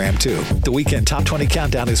Instagram too. The Weekend Top 20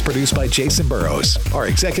 Countdown is produced by Jason Burrows. Our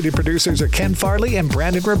executive producers are Ken Farley and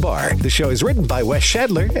Brandon Rabar. The show is written by Wes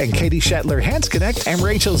Shedler and Katie Shetler-Hansconnect, and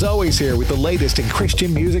Rachel's always here with the latest in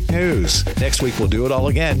Christian music news. Next week, we'll do it all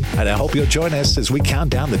again, and I hope you'll join us as we count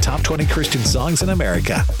down the top 20 Christian songs in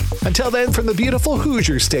America. Until then, from the beautiful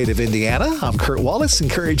Hoosier state of Indiana, I'm Kurt Wallace,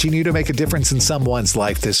 encouraging you to make a difference in someone's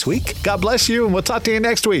life this week. God bless you, and we'll talk to you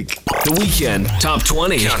next week. The Weekend Top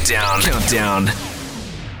 20 Countdown.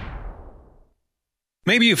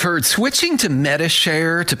 Maybe you've heard switching to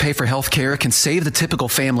Medishare to pay for healthcare can save the typical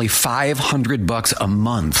family $500 a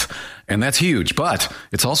month. And that's huge, but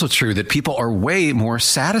it's also true that people are way more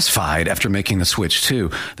satisfied after making the switch too.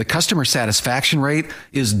 The customer satisfaction rate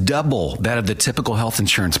is double that of the typical health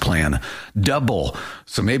insurance plan. Double.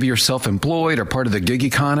 So maybe you're self-employed or part of the gig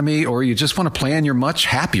economy, or you just want a plan you're much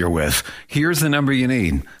happier with. Here's the number you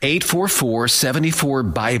need: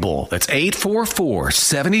 844-74-BIBLE. That's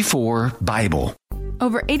 844-74-BIBLE.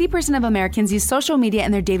 Over 80% of Americans use social media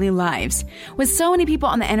in their daily lives. With so many people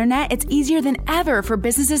on the internet, it's easier than ever for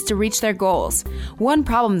businesses to reach their goals. One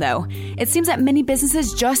problem, though, it seems that many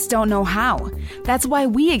businesses just don't know how. That's why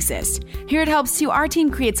we exist. Here at Helps To, our team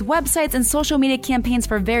creates websites and social media campaigns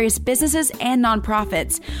for various businesses and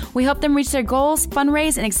nonprofits. We help them reach their goals,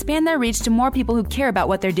 fundraise, and expand their reach to more people who care about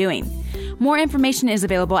what they're doing. More information is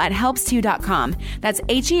available at helps2.com. That's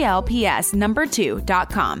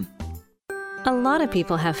HELPS2.com. A lot of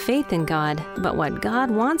people have faith in God, but what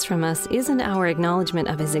God wants from us isn't our acknowledgement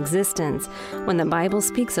of His existence. When the Bible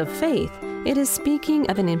speaks of faith, it is speaking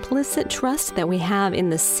of an implicit trust that we have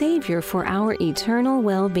in the Savior for our eternal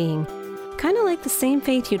well-being. Kind of like the same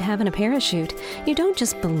faith you'd have in a parachute. You don't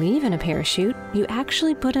just believe in a parachute, you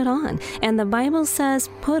actually put it on. And the Bible says,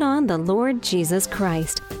 put on the Lord Jesus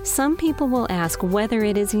Christ. Some people will ask whether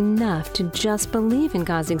it is enough to just believe in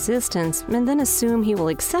God's existence and then assume He will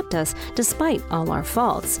accept us despite all our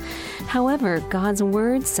faults. However, God's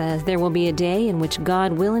Word says there will be a day in which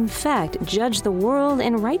God will in fact judge the world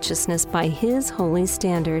in righteousness by His holy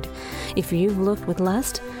standard. If you've looked with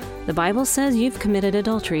lust, the Bible says you've committed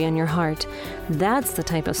adultery in your heart. That's the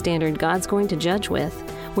type of standard God's going to judge with.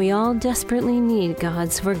 We all desperately need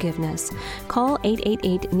God's forgiveness. Call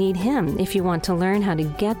 888-NEED-HIM if you want to learn how to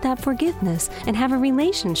get that forgiveness and have a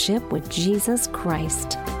relationship with Jesus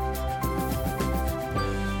Christ.